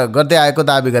उपचार गर्दै आएको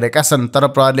दावी गरेका छन्, तर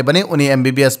प्रहरीले पनि उनी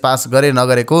MBBS पास गरे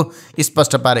नगरेको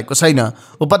स्पष्ट पारेको छैन।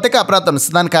 उपत्यका अपराध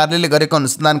अनुसन्धान कार्यालयले गरेको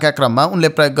अनुसन्धानका क्रममा उनले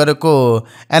प्रयोग गरेको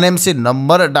NMC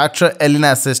number doctor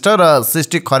Elina Shrestha र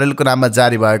सृष्टि खरेलको नाममा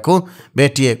जारी भएको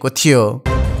भेटिएको थियो।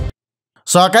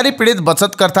 सहकारी पीडित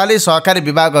बचतकर्ताले सहकारी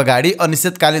विभाग अगाडि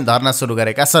अनिश्चितकालीन धरना सुरु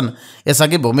गरेका छन्।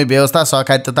 यसअघि भूमि व्यवस्था,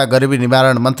 सहकारी तथा गरिबी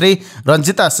निवारण मन्त्री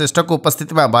रञ्जिता श्रेष्ठको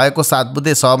उपस्थितिमा भएको 7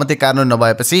 बुँदे सहमति कानुन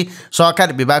नभएपछि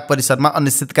सहकारी विभाग परिसरमा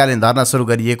अनिश्चितकालीन धरना सुरु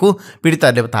गरिएको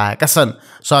पीडितहरूले बताएका छन्।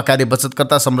 सहकारी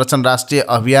बचतकर्ता संरक्षण राष्ट्रिय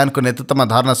अभियानको नेतृत्वमा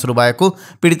धरना सुरु भएको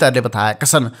पीडितहरूले बताएका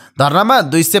छन्। धरनामा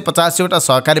 285 वटा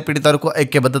सहकारी पीडितहरूको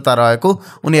ऐक्यबद्धता रहेको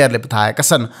उनीहरूले बताएका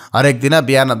छन्। हरेक दिन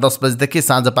बिहान 10 बजेदेखि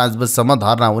साँझ 5 बजेसम्म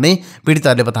धरना हुने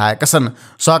पीडितहरूले बताएका छन्।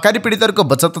 सहकारी पीडितहरूको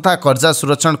बचत तथा कर्जा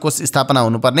सुरक्षण कोष स्थापना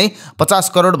हुनुपर्ने, 50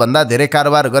 करोड भन्दा धेरै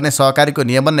कारोबार गर्ने सहकारीको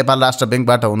नियमन नेपाल राष्ट्र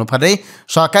बैंकबाट हुनुपर्ने,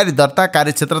 सहकारी दर्ता,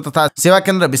 कार्यक्षेत्र तथा सेवा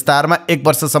केन्द्र विस्तारमा 1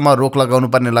 वर्षसम्म रोक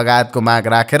लगाउनुपर्ने लगायतको माग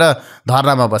राखेर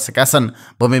धरनामा बसेका छन्।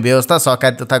 भूमि व्यवस्था,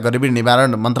 सहकारी तथा गरिबी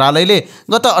निवारण मन्त्रालयले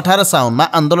गत 18 साउनमा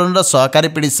आन्दोलन र सहकारी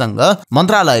पीडितसँग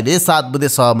मन्त्रालयले 7 बुँदे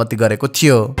सहमति गरेको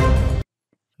थियो।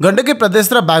 गण्डकी प्रदेश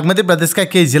र बागमती प्रदेशका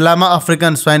केही जिल्लामा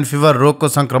अफ्रिकन स्वाइन फिभर रोगको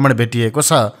संक्रमण भेटिएको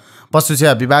छ। पशु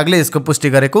सेवा विभागले यसको पुष्टि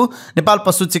गरेको नेपाल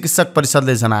पशु चिकित्सक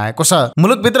परिषदले जनाएको छ।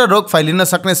 मुलुकभित्र रोग फैलिन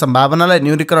सक्ने सम्भावनालाई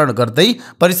न्यूनीकरण गर्दै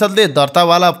परिषदले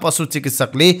दर्तावाला पशु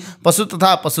चिकित्सकले पशु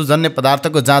तथा पशुजन्य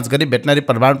पदार्थको जाँच गरी भेटनरी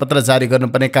प्रमाणपत्र जारी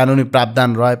गर्नुपर्ने कानुनी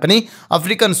प्रावधान रहे पनि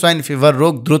अफ्रिकन स्वाइन फिभर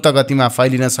रोग द्रुत गतिमा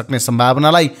फैलिन सक्ने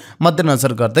सम्भावनालाई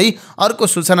मध्यनजर गर्दै अर्को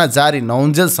सूचना जारी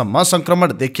नहुन्जेलसम्म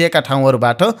संक्रमण देखिएका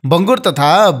ठाउँहरूबाट बङ्गुर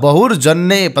तथा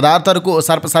बहुरजन्य पदार्थहरूको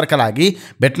ओसारपसारका लागि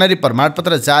भेटनरी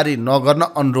प्रमाणपत्र जारी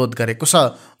नगर्न अनुरोध गरेको छ।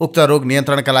 उक्त रोग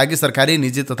नियन्त्रणका लागि सरकारी,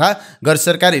 निजी तथा गैर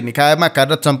सरकारी निकायमा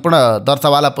कार्यरत सम्पूर्ण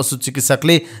दर्तावाला पशु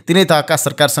चिकित्सकले तिनै तहका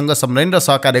सरकारसँग समन्वय र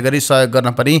सहकार्य गरी सहयोग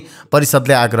गर्न पनि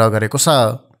परिषदले आग्रह गरेको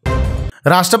छ।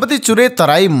 राष्ट्रपति चुरे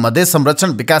तराई मधेस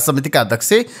संरक्षण विकास समितिका अध्यक्ष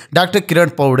डाक्टर किरण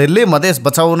पौडेलले मधेस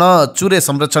बचाउन चुरे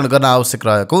संरक्षण गर्न आवश्यक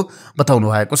रहेको बताउनु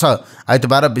भएको छ।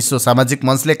 आइतबार विश्व सामाजिक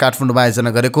मञ्चले काठमाडौँमा आयोजना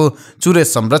गरेको चुरे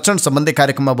संरक्षण सम्बन्धी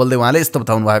कार्यक्रममा बोल्दै उहाँले यस्तो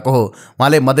बताउनु भएको हो।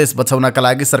 उहाँले मधेस बचाउनका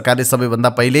लागि सरकारले सबैभन्दा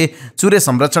पहिले चुरे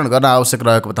संरक्षण गर्न आवश्यक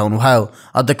रहेको बताउनु भयो।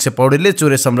 अध्यक्ष पौडेलले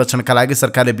चुरे संरक्षणका लागि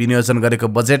सरकारले विनियोजन गरेको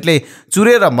बजेटले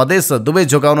चुरे र मधेस दुवै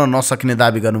जोगाउन नसकिने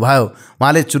दावी गर्नुभयो।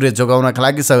 उहाँले चुरे जोगाउनका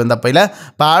लागि सबैभन्दा पहिला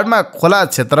पहाडमा खोला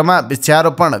क्षेत्रमा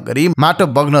वृक्षारोपण गरी माटो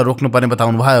बग्न रोक्नुपर्ने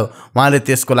बताउनुभयो। उहाँले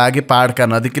त्यसको लागि पहाडका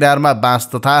नदी किनारमा बाँस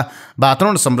तथा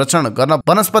वातावरण संरक्षण गर्न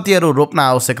वनस्पतिहरू रोप्न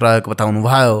आवश्यक रहेको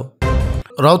बताउनुभयो।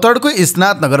 रौतहटको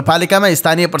स्नात नगरपालिकामा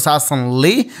स्थानीय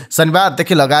प्रशासनले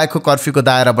शनिबारदेखि लगाएको कर्फ्यूको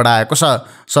दायरा बढाएको छ।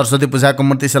 सरस्वती पूजाको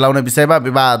मूर्ति सेलाउने विषयमा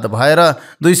विवाद भएर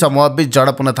दुई समूहबीच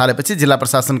झडप हुन थालेपछि जिल्ला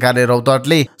प्रशासन कार्यालय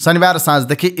रौतहटले शनिबार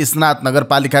साँझदेखि स्नात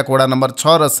नगरपालिकाको वडा नम्बर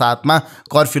 6 र 7 मा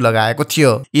कर्फ्यू लगाएको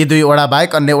थियो। यी दुई वडा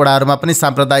बाहेक अन्य वडाहरूमा पनि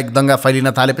साम्प्रदायिक दंगा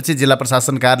फैलिन थालेपछि जिल्ला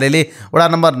प्रशासन कार्यालयले वडा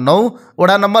नम्बर 9,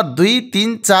 वडा नम्बर 2,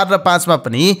 3, 4 र 5 मा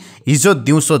पनि हिजो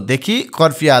दिउँसोदेखि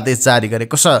कर्फ्यू आदेश जारी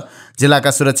गरेको छ।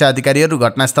 जिल्लाका सुरक्षा अधिकारीहरू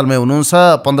घटनास्थलमै हुनुहुन्छ।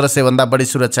 1500 भन्दा बढी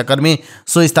सुरक्षाकर्मी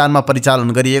सो स्थानमा परिचालन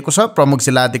गरिएको छ। प्रमुख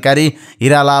जिल्ला अधिकारी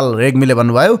हिरालाल रेग्मीले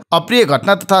भन्नुभयो, अप्रिय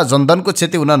घटना तथा जनधनको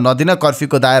क्षति हुन नदिन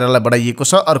कर्फ्यूको दायरालाई बढाइएको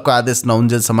छ। अर्को आदेश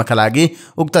नहुन्जेलसम्मका लागि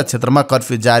उक्त क्षेत्रमा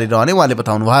कर्फ्यू जारी रहने उहाँले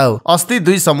बताउनुभयो। अस्ति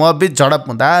दुई समूहबीच झडप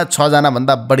हुँदा 6 जना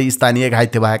भन्दा बढी स्थानीय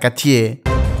घाइते भएका थिए।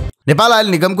 नेपाल आयल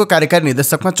निगमको कार्यकारी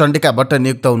निर्देशकमा चण्डिका भट्ट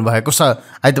नियुक्त हुनुभएको छ।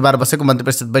 आइतबार बसेको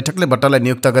मन्त्रीपरिषद बैठकले भट्टलाई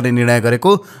नियुक्त गर्ने निर्णय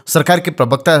गरेको सरकारकी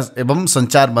प्रवक्ता एवं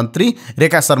सञ्चार मन्त्री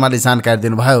रेखा शर्माले जानकारी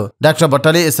दिनुभयो। डाक्टर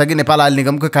भट्टले यसअघि नेपाल आयल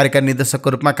निगमको कार्यकारी निर्देशकको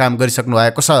रूपमा काम गरिसक्नु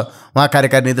भएको छ। उहाँ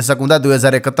कार्यकारी निर्देशक हुँदा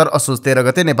 2071 असोज 13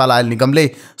 गते नेपाल आयल निगमले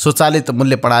स्वचालित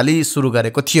मूल्य प्रणाली सुरु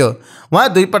गरेको थियो। उहाँ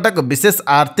दुई पटक विशेष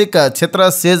आर्थिक क्षेत्र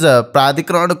सेज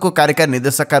प्राधिकरणको कार्यकारी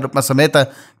निर्देशकका रूपमा समेत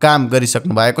काम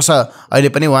गरिसक्नु भएको छ। अहिले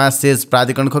पनि उहाँ सेज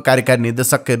प्राधिकरणको कार्यकारी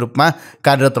निर्देशकका रूपमा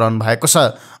कार्यरत रहनु भएको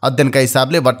छ। अध्ययनका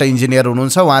हिसाबले भट्ट इन्जिनियर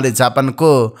हुनुहुन्छ। उहाँले जापानको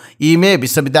इमे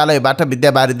विश्वविद्यालयबाट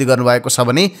विद्यावारिधि गर्नुभएको छ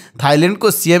भने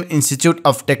थाइल्यान्डको सिएम इन्स्टिच्युट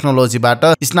अफ टेक्नोलोजीबाट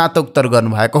स्नातकोत्तर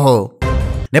गर्नुभएको हो।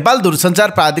 नेपाल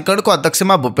दूरसञ्चार प्राधिकरणको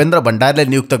अध्यक्षमा भूपेन्द्र भण्डारीलाई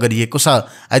नियुक्त गरिएको छ।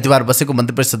 आइतबार बसेको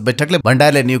मन्त्रीपरिषद बैठकले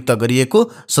भण्डारीलाई नियुक्त गरिएको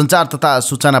सञ्चार तथा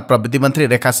सूचना प्रविधि मन्त्री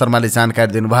रेखा शर्माले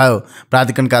जानकारी दिनुभयो।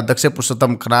 प्राधिकरणका अध्यक्ष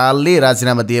पुरुषोत्तम खनालले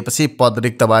राजीनामा दिएपछि पद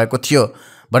रिक्त भएको थियो।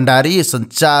 भण्डारी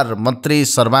सञ्चार मन्त्री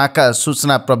शर्माका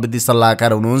सूचना प्रविधि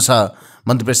सल्लाहकार हुनुहुन्छ।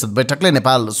 मन्त्रीपरिषद बैठकले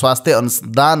नेपाल स्वास्थ्य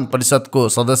अनुसन्धान परिषदको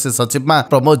सदस्य सचिवमा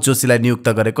प्रमोद जोशीलाई नियुक्त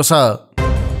गरेको छ।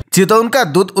 चितवनका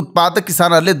दूध उत्पादक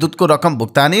किसानहरूले दूधको रकम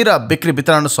भुक्तानी र बिक्री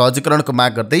वितरण सहजीकरणको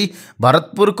माग गर्दै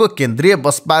भरतपुरको केन्द्रीय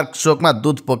बस पार्क चोकमा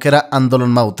दूध पोखेर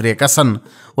आन्दोलनमा उत्रिएका छन्।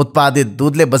 उत्पादित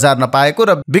दूधले बजार नपाएको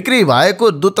र बिक्री भएको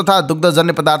दूध तथा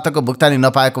दुग्धजन्य पदार्थको भुक्तानी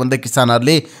नपाएको भन्दै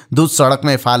किसानहरूले दूध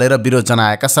सडकमै फालेर विरोध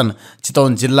जनाएका छन्।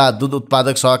 चितवन जिल्ला दूध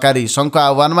उत्पादक सहकारी सङ्घको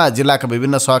आह्वानमा जिल्लाका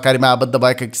विभिन्न सहकारीमा आबद्ध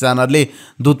भएका किसानहरूले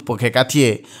दूध पोखेका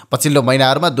थिए। पछिल्लो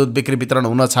महिनाहरूमा दूध बिक्री वितरण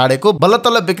हुन छाडेको, बल्ल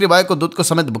तल्ल बिक्री भएको दूधको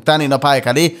समेत भुक्तानी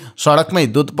नपाएकाले सडकमै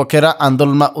दूध पोखेर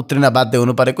आन्दोलनमा उत्रिन बाध्य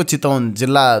हुनु परेको चितवन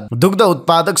जिल्ला दुग्ध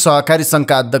उत्पादक सहकारी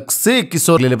सङ्घका अध्यक्ष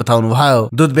किशोरले बताउनुभयो।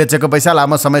 दूध बेचेको पैसा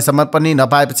लामो समयसम्म पनि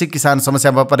नपाएपछि किसान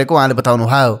समस्यामा परेको उहाँले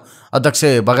बताउनुभयो। अध्यक्ष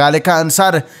बगालेका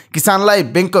अनुसार किसानलाई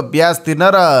ब्याङ्कको ब्याज तिर्न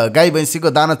र गाई भैँसीको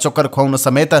दाना चोकर खुवाउन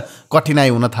समेत कठिनाइ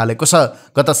हुन थालेको छ।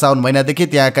 गत साउन महिनादेखि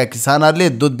त्यहाँका किसानहरूले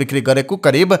दूध बिक्री गरेको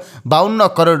करिब 52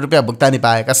 करोड रुपियाँ भुक्तानी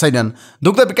पाएका छैनन्।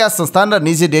 दुग्ध विकास संस्थान र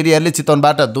निजी डेरीहरूले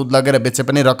चितवनबाट दूध लगेर बेचे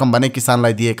पनि रकम भने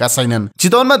किसानलाई दिएका छैनन्।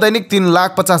 चितवनमा दैनिक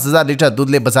 3,50,000 लिटर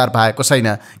दूधले बजार पाएको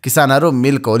छैन। किसानहरू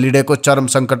मिल्क होलिडेको चरम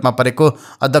सङ्कटमा परेको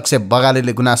अध्यक्ष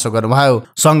बगालेले गुनासो गर्नुभयो।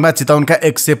 सङ्घमा चितवनका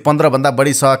 115 भन्दा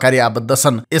बढी सहकारी आबद्ध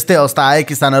छन्। यस्तै अवस्था आए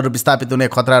किसानहरू विस्थापित हुने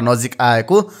खतरा नजिक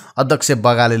आएको अध्यक्ष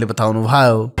बगालेले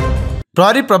बताउनुभयो।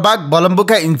 प्रहरी प्रभाग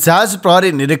बलम्बुका इन्चार्ज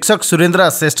प्रहरी निरीक्षक सुरेन्द्र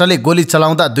श्रेष्ठले गोली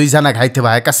चलाउँदा 2 जना घाइते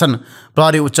भएका छन्।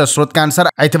 प्रहरी उच्च स्रोतका अनुसार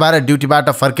आइतबार ड्युटीबाट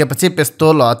फर्केपछि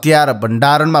पिस्तोल हतियार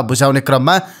भण्डारणमा बुझाउने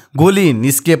क्रममा गोली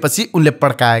निस्किएपछि उनले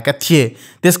पड्काएका थिए।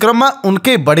 त्यस क्रममा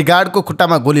उनकै बडीगार्डको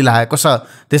खुट्टामा गोली लागेको छ।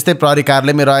 त्यस्तै प्रहरी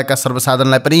कार्यालयमा रहेका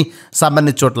सर्वसाधारणलाई पनि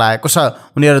सामान्य चोट लागेको छ।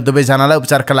 उनीहरू दुवैजनालाई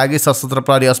उपचारका लागि सशस्त्र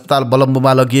प्रहरी अस्पताल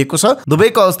बलम्बुमा लगिएको छ।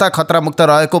 दुवैको अवस्था खतरामुक्त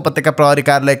रहेको उपत्यका प्रहरी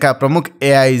कार्यालयका प्रमुख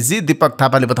एआइजी दीपक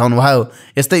थापाले बताउनुभयो।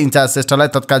 यस्तै इन्चार्ज श्रेष्ठलाई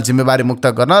तत्काल जिम्मेवारी मुक्त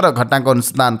गर्न र घटनाको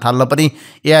अनुसन्धान थाल्न पनि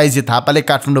एआइजी थापाले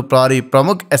काठमाडौँ प्रहरी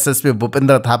प्रमुख एसएसपी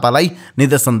भूपेन्द्र थापालाई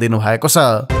निर्देशन दिनुभएको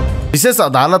छ। विशेष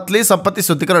अदालतले सम्पत्ति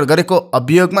शुद्धिकरण गरेको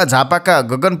अभियोगमा झापाका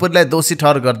गगनपुरीलाई दोषी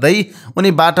ठहर गर्दै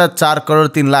उनीबाट 4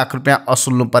 करोड 3 लाख रुपियाँ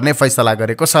असुल्नुपर्ने फैसला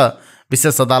गरेको छ।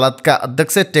 विशेष अदालतका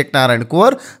अध्यक्ष टेकनारायण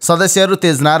कुँवर, सदस्यहरू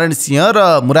तेजनारायण सिंह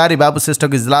र मुरारी बाबु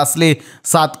श्रेष्ठको इजलासले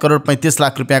 7 करोड 35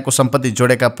 लाख रुपियाँको सम्पत्ति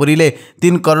जोडेका पुरीले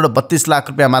 3 करोड 32 लाख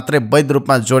रुपियाँ मात्रै वैध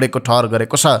रूपमा जोडेको ठहर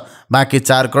गरेको छ। बाँकी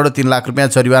 4 करोड 3 लाख रुपियाँ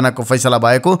जरिवानाको फैसला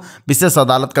भएको विशेष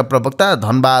अदालतका प्रवक्ता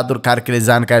धनबहादुर कार्कीले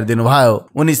जानकारी दिनुभयो।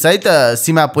 उनीसहित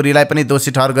सीमा पुरीलाई पनि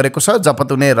दोषी ठहर गरेको छ।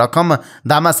 जफत हुने रकम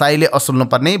दामासाईले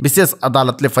असुल्नुपर्ने विशेष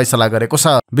अदालतले फैसला गरेको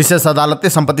छ। विशेष अदालतले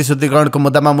सम्पत्ति शुद्धिकरणको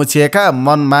मुद्दामा मुछिएका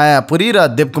मनमाया पुरी र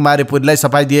देवकुमारी पुरीलाई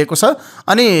सफाई दिएको छ।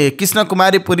 अनि कृष्ण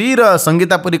कुमारी पुरी र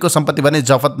सङ्गीता पुरीको सम्पत्ति भने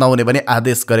जफत नहुने भने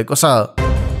आदेश गरेको छ।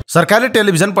 सरकारले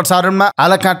टेलिभिजन प्रसारणमा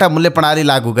आलाकाटा मूल्य प्रणाली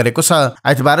लागू गरेको छ।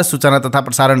 आइतबार सूचना तथा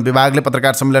प्रसारण विभागले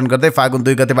पत्रकार सम्मेलन गर्दै फागुन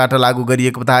 2 गतेबाट लागू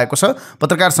गरिएको बताएको छ।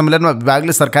 पत्रकार सम्मेलनमा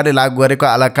विभागले सरकारले लागू गरेको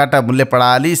आलाकाटा मूल्य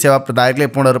प्रणाली सेवा प्रदायकले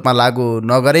पूर्ण रूपमा लागू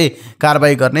नगरे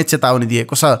कारबाही गर्ने चेतावनी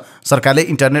दिएको छ। सरकारले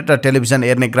इन्टरनेट र टेलिभिजन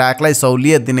हेर्ने ग्राहकलाई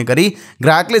सहुलियत दिने गरी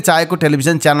ग्राहकले चाहेको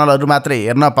टेलिभिजन च्यानलहरू मात्रै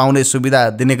हेर्न पाउने सुविधा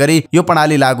दिने गरी यो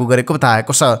प्रणाली लागू गरेको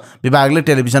बताएको छ। विभागले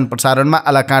टेलिभिजन प्रसारणमा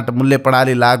आलाकाट मूल्य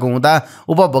प्रणाली लागू हुँदा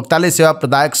उपभोक्ताले सेवा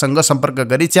प्रदायक सँग सम्पर्क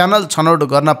गरी च्यानल छनौट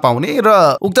गर्न पाउने र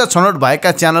उक्त छनौट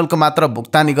भएका च्यानलको मात्र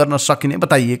भुक्तानी गर्न सकिने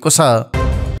बताइएको छ।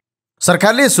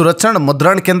 सरकारले सुरक्षण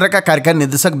मुद्रण केन्द्रका कार्यकारी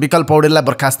निर्देशक विकल्प पौडेललाई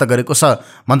बर्खास्त गरेको छ।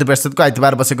 मन्त्री परिषदको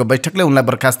आइतबार बसेको बैठकले उनलाई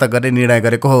बर्खास्त गर्ने निर्णय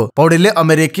गरेको हो। पौडेलले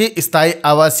अमेरिकी स्थायी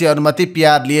आवासीय अनुमति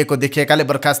PR लिएको देखिएकाले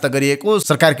बर्खास्त गरिएको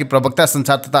सरकारकी प्रवक्ता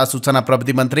संचार तथा सूचना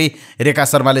प्रविधि मन्त्री रेखा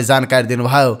शर्माले जानकारी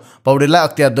दिनुभयो। पौडेललाई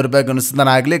अख्तियार दुरुपयोग अनुसन्धान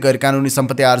आयोगले गैरकानुनी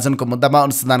सम्पत्ति आर्जनको मुद्दामा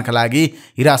अनुसन्धानका लागि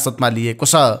हिरासतमा लिएको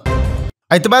छ।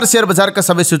 आइतबार शेयर बजारका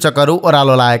सबै सूचकहरू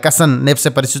ओह्रालो लागेका छन्। नेप्से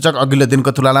परिसूचक अघिल्लो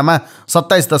दिनको तुलनामा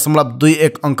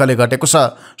 27.21 अङ्कले घटेको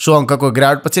छ। सो अङ्कको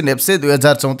गिरावटपछि नेप्से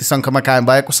 2034 अङ्कमा कायम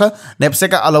भएको छ।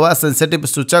 नेप्सेका अलावा सेन्सेटिभ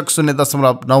सूचक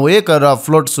 0.91 र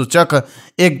फ्लोट सूचक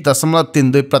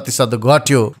 1.32%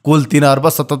 घट्यो। कुल 3 अर्ब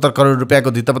 77 करोड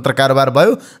रुपियाँको धितोपत्र कारोबार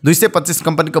भयो। 225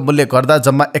 कम्पनीको मूल्य घट्दा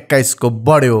जम्मा 21 को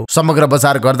बढ्यो। समग्र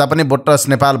बजार घट्दा पनि बोट्रस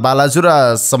नेपाल बालाजु र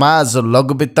समाज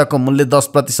लघुवित्तको मूल्य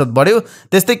 10% बढ्यो।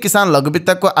 त्यस्तै किसान लघुवित्त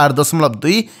को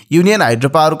 8.2, युनियन हाइड्रो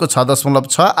पावरको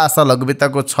 6.6, आशा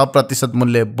लघुवित्तको 6%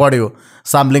 मूल्य बढ्यो।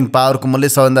 सामलिङ पावरको मूल्य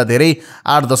सबभन्दा धेरै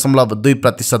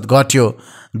 8.2% घट्यो।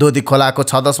 दोदी खोलाको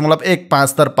 6.1,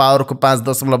 पाँचथर पावरको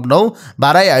 5.9,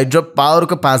 बाराई हाइड्रो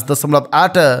पावरको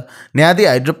 5.8, न्यादी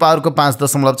हाइड्रो पावरको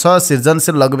 5.6,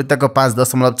 सृजनशील लघुवित्तको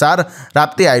 5.4,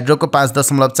 राप्ती हाइड्रोको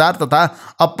 5.4 तथा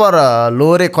अप्पर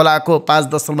लोरे खोलाको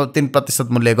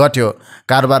 5.3% मूल्य घट्यो।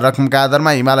 कारोबार रकमका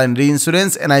आधारमा Himalayan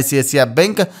reinsurance, NIC Asia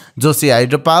bank, Joshi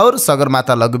hydro power,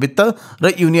 Sagarmatha लघुवित्त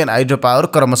र युनियन हाइड्रो पावर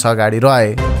क्रमशः अगाडि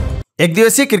रहे। एक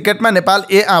दिवसीय क्रिकेटमा नेपाल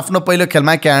A आफ्नो पहिलो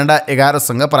खेलमा क्यानाडा 11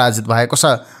 सँग पराजित भएको छ।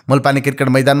 मुलपानी क्रिकेट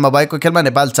मैदानमा भएको खेलमा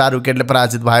नेपाल 4 विकेटले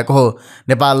पराजित भएको हो।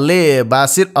 नेपालले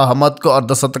बासिर अहमदको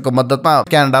अर्धशतकको मद्दतमा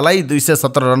क्यानाडालाई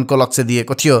 217 रनको लक्ष्य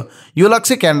दिएको थियो। यो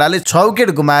लक्ष्य क्यानाडाले 6 विकेट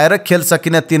गुमाएर खेल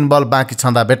सकिन 3 बल बाँकी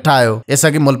छँदा भेट्टायो।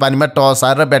 यसअघि मुलपानीमा टस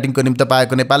हारेर ब्याटिङको निम्ति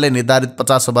पाएको नेपालले निर्धारित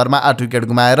 50 ओभरमा 8 विकेट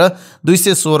गुमाएर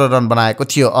 216 रन बनाएको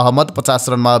थियो। अहमद 50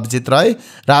 रनमा अभिजित रहे।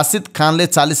 राशिद खानले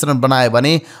 40 रन बनाए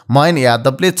भने मोहन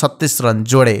यादवले 36 रन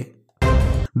जोडे।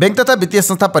 बैंक तथा वित्तीय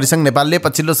संस्था परिसंघ नेपालले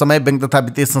पछिल्लो समय बैंक तथा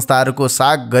वित्तीय संस्थाहरूको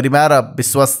साख गरिमा र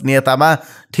विश्वसनीयतामा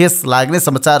ठेस लाग्ने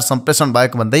समाचार सम्प्रेषण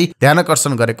भएको भन्दै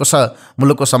ध्यानकर्षण गरेको छ।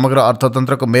 मुलुकको समग्र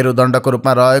अर्थतन्त्रको मेरुदण्डको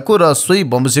रूपमा रहेको र सोही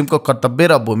बमोजिमको कर्तव्य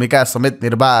र भूमिका समेत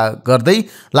निर्वाह गर्दै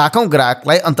लाखौं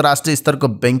ग्राहकलाई अन्तर्राष्ट्रिय स्तरको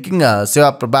बैंकिङ सेवा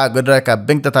प्रवाह गरिरहेका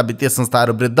बैंक तथा वित्तीय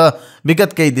संस्थाहरू विरुद्ध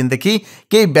विगत केही दिनदेखि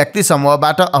केही व्यक्ति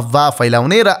समूहबाट अफवाह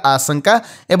फैलाउने र आशंका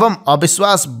एवं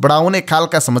अविश्वास बढाउने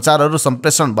खालका समाचारहरू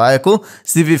सम्प्रेषण भएको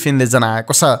सिबिफिनले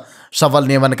जनाएको छ। सफल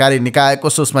नियमनकारी निकायको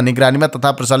सूक्ष्म निगरानीमा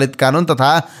तथा प्रचलित कानुन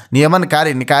तथा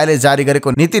नियमनकारी निकायले जारी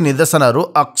गरेको नीति निर्देशनहरू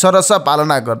अक्षरशः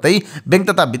पालना गर्दै बैंक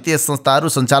तथा वित्तीय संस्थाहरू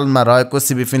सञ्चालनमा रहेको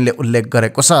सिबिफिनले उल्लेख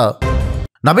गरेको छ।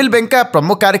 नबिल बैंकका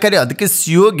प्रमुख कार्यकारी अधिकृत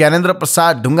CEO ज्ञानेन्द्र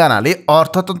प्रसाद ढुङ्गानाले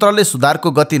अर्थतन्त्रले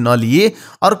सुधारको गति नलिए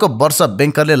अर्को वर्ष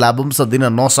बैंकरले लाभांश दिन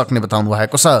नसक्ने बताउनु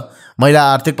भएको छ। महिला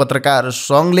आर्थिक पत्रकार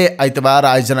सङ्घले आइतबार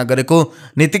आयोजना गरेको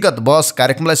नीतिगत बहस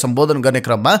कार्यक्रमलाई सम्बोधन गर्ने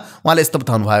क्रममा उहाँले यस्तो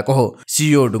बताउनु भएको हो।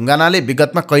 CEO ढुङ्गानाले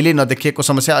विगतमा कहिल्यै नदेखिएको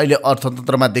समस्या अहिले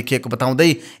अर्थतन्त्रमा देखिएको बताउँदै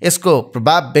यसको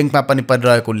प्रभाव बैंकमा पनि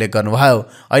परिरहेको उल्लेख गर्नुभयो।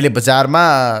 अहिले बजारमा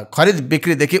खरिद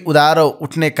बिक्रीदेखि उधारो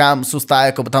उठ्ने काम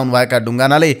सुस्ताएको बताउनु भएका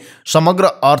ढुङ्गानाले समग्र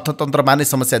अर्थतन्त्रमा नै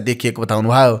समस्या देखिएको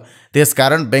बताउनुभयो।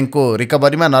 त्यसकारण बैंकको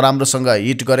रिकभरीमा नराम्रोसँग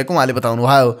हिट गरेको उहाँले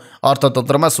बताउनुभयो।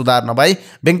 अर्थतन्त्रमा सुधार नभई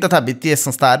बैंक तथा वित्तीय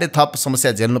संस्थाहरूले थप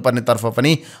समस्या झेल्नुपर्ने तर्फ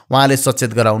पनि उहाँले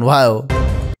सचेत गराउनुभयो।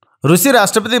 रुसी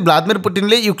राष्ट्रपति भ्लादिमिर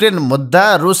पुटिनले युक्रेन मुद्दा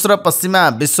रुस र पश्चिमा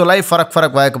विश्वलाई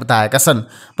फरक भएको बताएका छन्।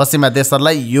 पश्चिमा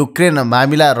देशहरूलाई युक्रेन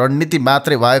मामिला रणनीति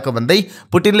मात्रै भएको भन्दै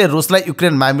पुटिनले रुसलाई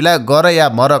युक्रेन मामिला गर या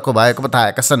मरको भएको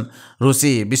बताएका छन्।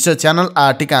 रुसी विश्व च्यानल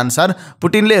RT का अनुसार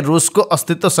पुटिनले रुसको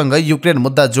अस्तित्वसँग युक्रेन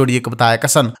मुद्दा जोडिएको बताएका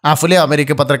छन्। आफूले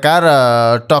अमेरिकी पत्रकार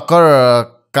टकर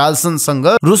कार्लसनसँग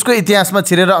रुसको इतिहासमा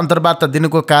छिरेर अन्तर्वार्ता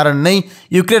दिनुको कारण नै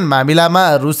युक्रेन मामिलामा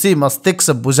रुसी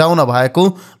मस्तिष्क बुझाउन भएको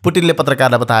पुटिनले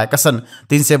पत्रकारलाई बताएका छन्।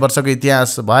 300 वर्षको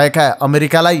इतिहास भएका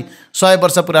अमेरिकालाई 100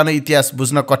 वर्ष पुरानो इतिहास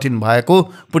बुझ्न कठिन भएको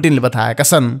पुटिनले बताएका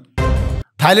छन्।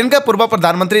 थाइल्यान्डका पूर्व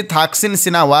प्रधानमन्त्री थाक्सिन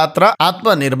सिनावात र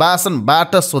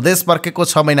आत्मनिर्वासनबाट स्वदेश फर्केको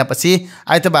 6 महिनापछि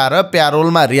आइतबार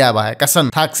प्यारोलमा रिहा भएका छन्।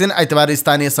 थाक्सिन आइतबार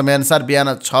स्थानीय समयअनुसार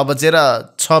बिहान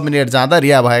 6:06 जाँदा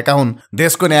रिहा भएका हुन्।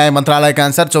 देशको न्याय मन्त्रालयका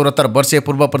अनुसार 74 वर्षीय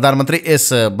पूर्व प्रधानमन्त्री यस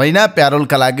महिना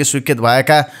प्यारोलका लागि स्वीकृत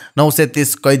भएका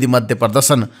 930 कैदी मध्ये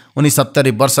पर्दछन्। उनी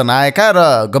 70 वर्ष नआएका र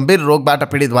गम्भीर रोगबाट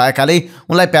पीडित भएकाले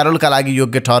उनलाई प्यारोलका लागि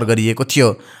योग्य ठहर गरिएको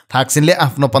थियो। थाक्सिनले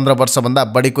आफ्नो 15 वर्षभन्दा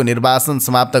बढीको निर्वासन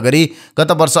समाप्त गरी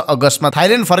गत वर्ष अगस्तमा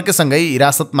थाइल्यान्ड फर्केसँगै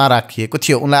हिरासतमा राखिएको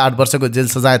थियो। उनलाई 8 वर्षको जेल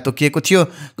सजाय तोकिएको थियो।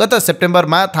 गत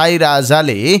सेप्टेम्बरमा थाई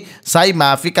राजाले साई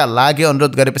माफीका लागि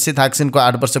अनुरोध गरेपछि थाक्सिनको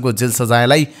 8 वर्षको जेल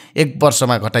सजायलाई 1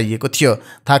 वर्षमा घटाइएको थियो।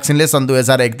 थाक्सिनले सन्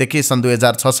 2001 देखि सन्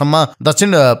 2006 सम्म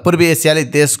दक्षिण पूर्वी एसियाली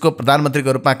देशको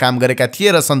प्रधानमन्त्रीको रूपमा काम गरेका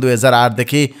थिए र सन् 2008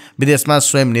 देखि विदेशमा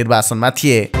स्वयं निर्वासनमा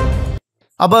थिए।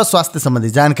 अब स्वास्थ्य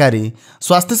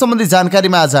सम्बन्धी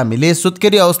जानकारीमा आज हामीले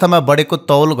सुत्केरी अवस्थामा बढेको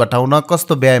तौल घटाउन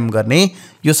कस्तो व्यायाम गर्ने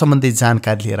यो सम्बन्धी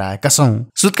जानकारी लिएर आएका छौँ।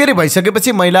 सुत्केरी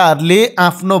भइसकेपछि महिलाहरूले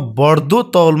आफ्नो बढ्दो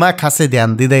तौलमा खासै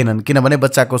ध्यान दिँदैनन्, किनभने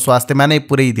बच्चाको स्वास्थ्यमा नै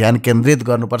पुरै ध्यान केन्द्रित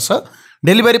गर्नुपर्छ।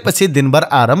 डेलिभरी पछि दिनभर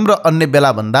आराम र अन्य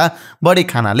बेलाभन्दा बढी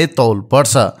खानाले तौल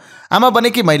बढ्छ। आमा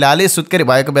बनेकी महिलाले सुत्केरी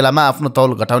भएको बेलामा आफ्नो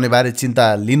तौल घटाउने बारे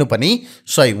चिन्ता लिनु पनि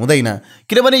सही हुँदैन,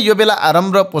 किनभने यो बेला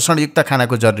आराम र पोषणयुक्त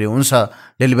खानाको जरुरी हुन्छ।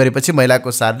 डेलिभरी पछि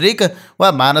महिलाको शारीरिक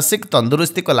वा मानसिक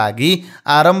तन्दुरुस्तीको लागि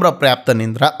आराम र पर्याप्त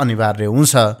निद्रा अनिवार्य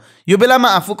हुन्छ। यो बेलामा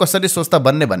आफू कसरी स्वस्थ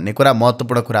बन्ने भन्ने कुरा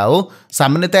महत्त्वपूर्ण कुरा हो।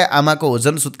 सामान्यतया आमाको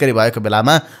ओजन सुत्केरी भएको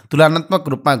बेलामा तुलनात्मक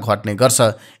रूपमा घट्ने गर्छ।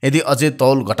 यदि अझै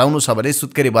तौल घटाउनु छ भने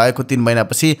सुत्केरी भएको 3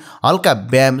 महिनापछि हल्का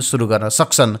व्यायाम सुरु गर्न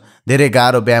सक्छन्। धेरै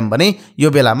गाह्रो व्यायाम भने यो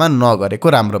बेलामा नगरेको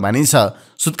राम्रो मानिन्छ।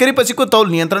 सुत्केरी पछिको तौल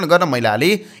नियन्त्रण गर्न महिलाले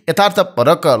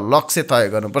यथार्थपरक लक्ष्य तय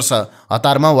गर्नुपर्छ।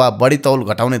 हतारमा वा बढी तौल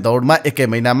घटाउने दौडमा एकै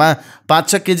महिनामा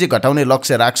 5-6 केजी घटाउने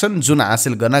लक्ष्य राख्छन्, जुन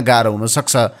हासिल गर्न गाह्रो हुन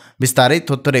सक्छ। बिस्तारै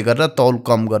थोत्तरै गरेर तौल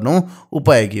कम गर्नु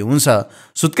उपयोगी हुन्छ।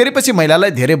 सुत्केरीपछि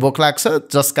महिलालाई धेरै भोक लाग्छ,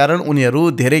 जसकारण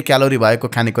उनीहरू धेरै क्यालोरी भएको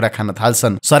खानेकुरा खान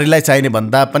थाल्छन्। शरीरलाई चाहिने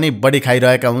भन्दा पनि बढी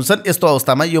खाइरहेका हुन्छन्। यस्तो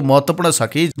अवस्थामा यो महत्त्वपूर्ण छ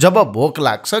कि जब भोक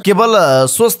लाग्छ केवल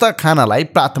स्वस्थ खानालाई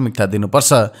प्राथमिकता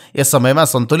दिनुपर्छ। यस समयमा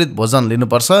सन्तुलित भोजन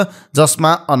लिनुपर्छ,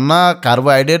 जसमा अन्न,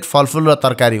 कार्बोहाइड्रेट, फलफुल र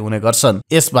तरकारी हुने गर्छन्।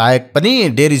 यसबाहेक पनि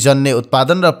डेरीजन्य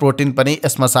उत्पादन र प्रोटिन पनि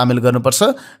यसमा सामेल गर्नुपर्छ।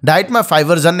 डाइटमा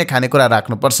फाइबर जन्य खानेकुरा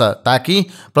राख्नुपर्छ ताकि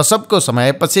प्रसवको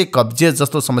समयपछि कब्जियत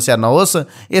जस्तो समस्या नहोस्।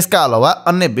 यसका अलावा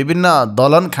अन्य विभिन्न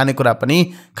दलहन खानेकुरा पनि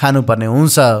खानुपर्ने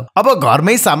हुन्छ। अब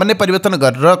घरमै सामान्य परिवर्तन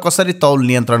गरेर कसरी तौल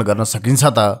नियन्त्रण गर्न सकिन्छ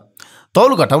त?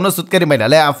 तौल घटाउन सुत्केरी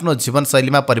महिलाले आफ्नो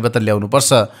जीवनशैलीमा परिवर्तन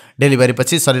ल्याउनुपर्छ। डेलिभरी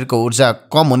पछि शरीरको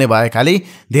ऊर्जा कम हुने भएकाले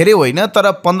धेरै होइन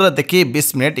तर 15 देखि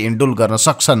 20 मिनट हिँडडुल गर्न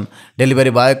सक्छन्।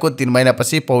 डेलिभरी भएको 3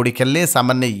 महिनापछि पौडी खेल्ने,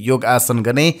 सामान्य योग आसन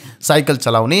गर्ने, साइकल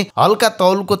चलाउने, हल्का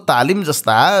तौलको तालिम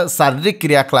जस्ता शारीरिक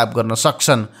क्रियाकलाप गर्न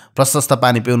सक्छन्। प्रशस्त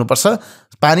पानी पिउनुपर्छ।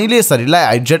 पानीले शरीरलाई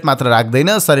हाइड्रेट मात्र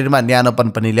राख्दैन, शरीरमा न्यानोपन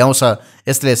पनि ल्याउँछ।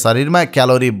 यसले शरीरमा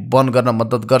क्यालोरी बर्न गर्न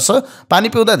मद्दत गर्छ। पानी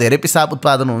पिउँदा धेरै पिसाब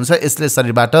उत्पादन हुन्छ, यसले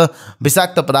शरीरबाट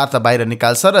विषाक्त पदार्थ बाहिर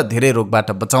निकाल्छ र धेरै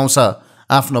रोगबाट बचाउँछ।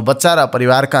 आफ्नो बच्चा र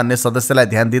परिवारका अन्य सदस्यलाई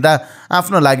ध्यान दिँदा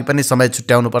आफ्नो लागि पनि समय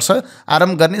छुट्याउनुपर्छ।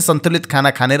 आराम गर्ने, सन्तुलित खाना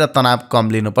खाने र तनाव कम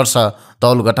लिनुपर्छ।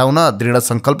 तौल घटाउन दृढ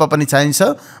सङ्कल्प पनि चाहिन्छ।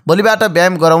 भोलिबाट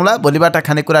व्यायाम गरौँला, भोलिबाट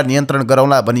खानेकुरा नियन्त्रण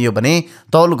गरौँला भनियो भने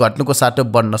तौल घट्नुको साटो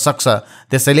बढ्न सक्छ।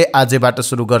 त्यसैले आजैबाट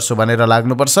सुरु गर्छु भनेर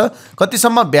लाग्नुपर्छ।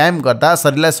 कतिसम्म व्यायाम गर्दा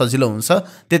शरीरलाई सजिलो हुन्छ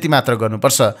त्यति मात्र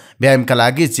गर्नुपर्छ। व्यायामका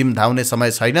लागि जिम धाउने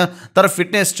समय छैन तर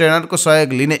फिटनेस ट्रेनरको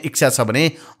सहयोग लिने इच्छा छ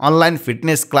भने अनलाइन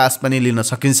फिटनेस क्लास पनि लिन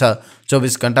सकिन्छ।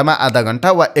 24 घण्टामा आधा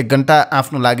घण्टा वा 1 घण्टा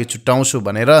आफ्नो लागि छुट्याउँछु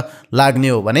भनेर लाग्ने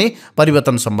हो भने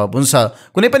परिवर्तन सम्भव हुन्छ।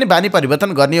 कुनै पनि बानी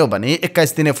परिवर्तन गर्ने हो भने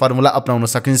 21 दिने फर्मुला अपनाउन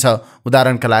सकिन्छ।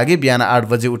 उदाहरणका लागि बिहान 8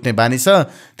 बजे उठ्ने बानी छ,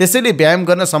 त्यसैले व्यायाम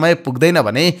गर्न समय पुग्दैन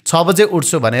भने 6 बजे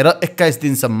उठ्छु भनेर 21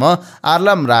 दिनसम्म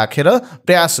अलार्म राखेर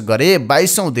प्रयास गरे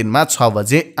 22औं दिनमा 6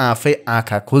 बजे आफै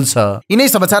आँखा खुल्छ। यिनै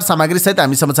समाचार सामग्री सहित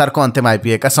हामी समाचारको अन्त्यमा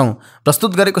आइपुगेका छौँ।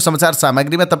 प्रस्तुत गरेको समाचार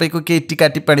सामग्रीमा तपाईको केही टिका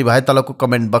टिप्पणी भए तलको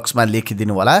कमेन्ट बक्समा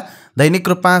लेखिदिनु होला। दैनिक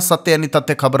रूपमा सत्य अनि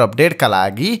तथ्य खबर अपडेटका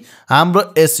लागि हाम्रो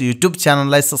यस युट्युब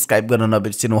च्यानललाई सब्स्क्राइब गर्न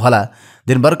नबिर्सिनु होला।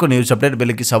 दिनभरको न्युज अपडेट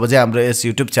बेलुकी 6 बजे हाम्रो यस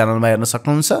युट्युब च्यानलमा हेर्न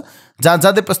सक्नुहुन्छ। जहाँ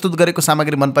जाँदै प्रस्तुत गरेको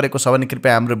सामग्री मन परेको छ भने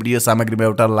कृपया हाम्रो भिडियो सामग्रीमा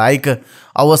एउटा लाइक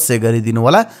अवश्य गरिदिनु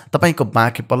होला। तपाईको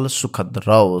बाँकी पल सुखद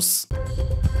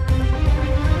रहोस्।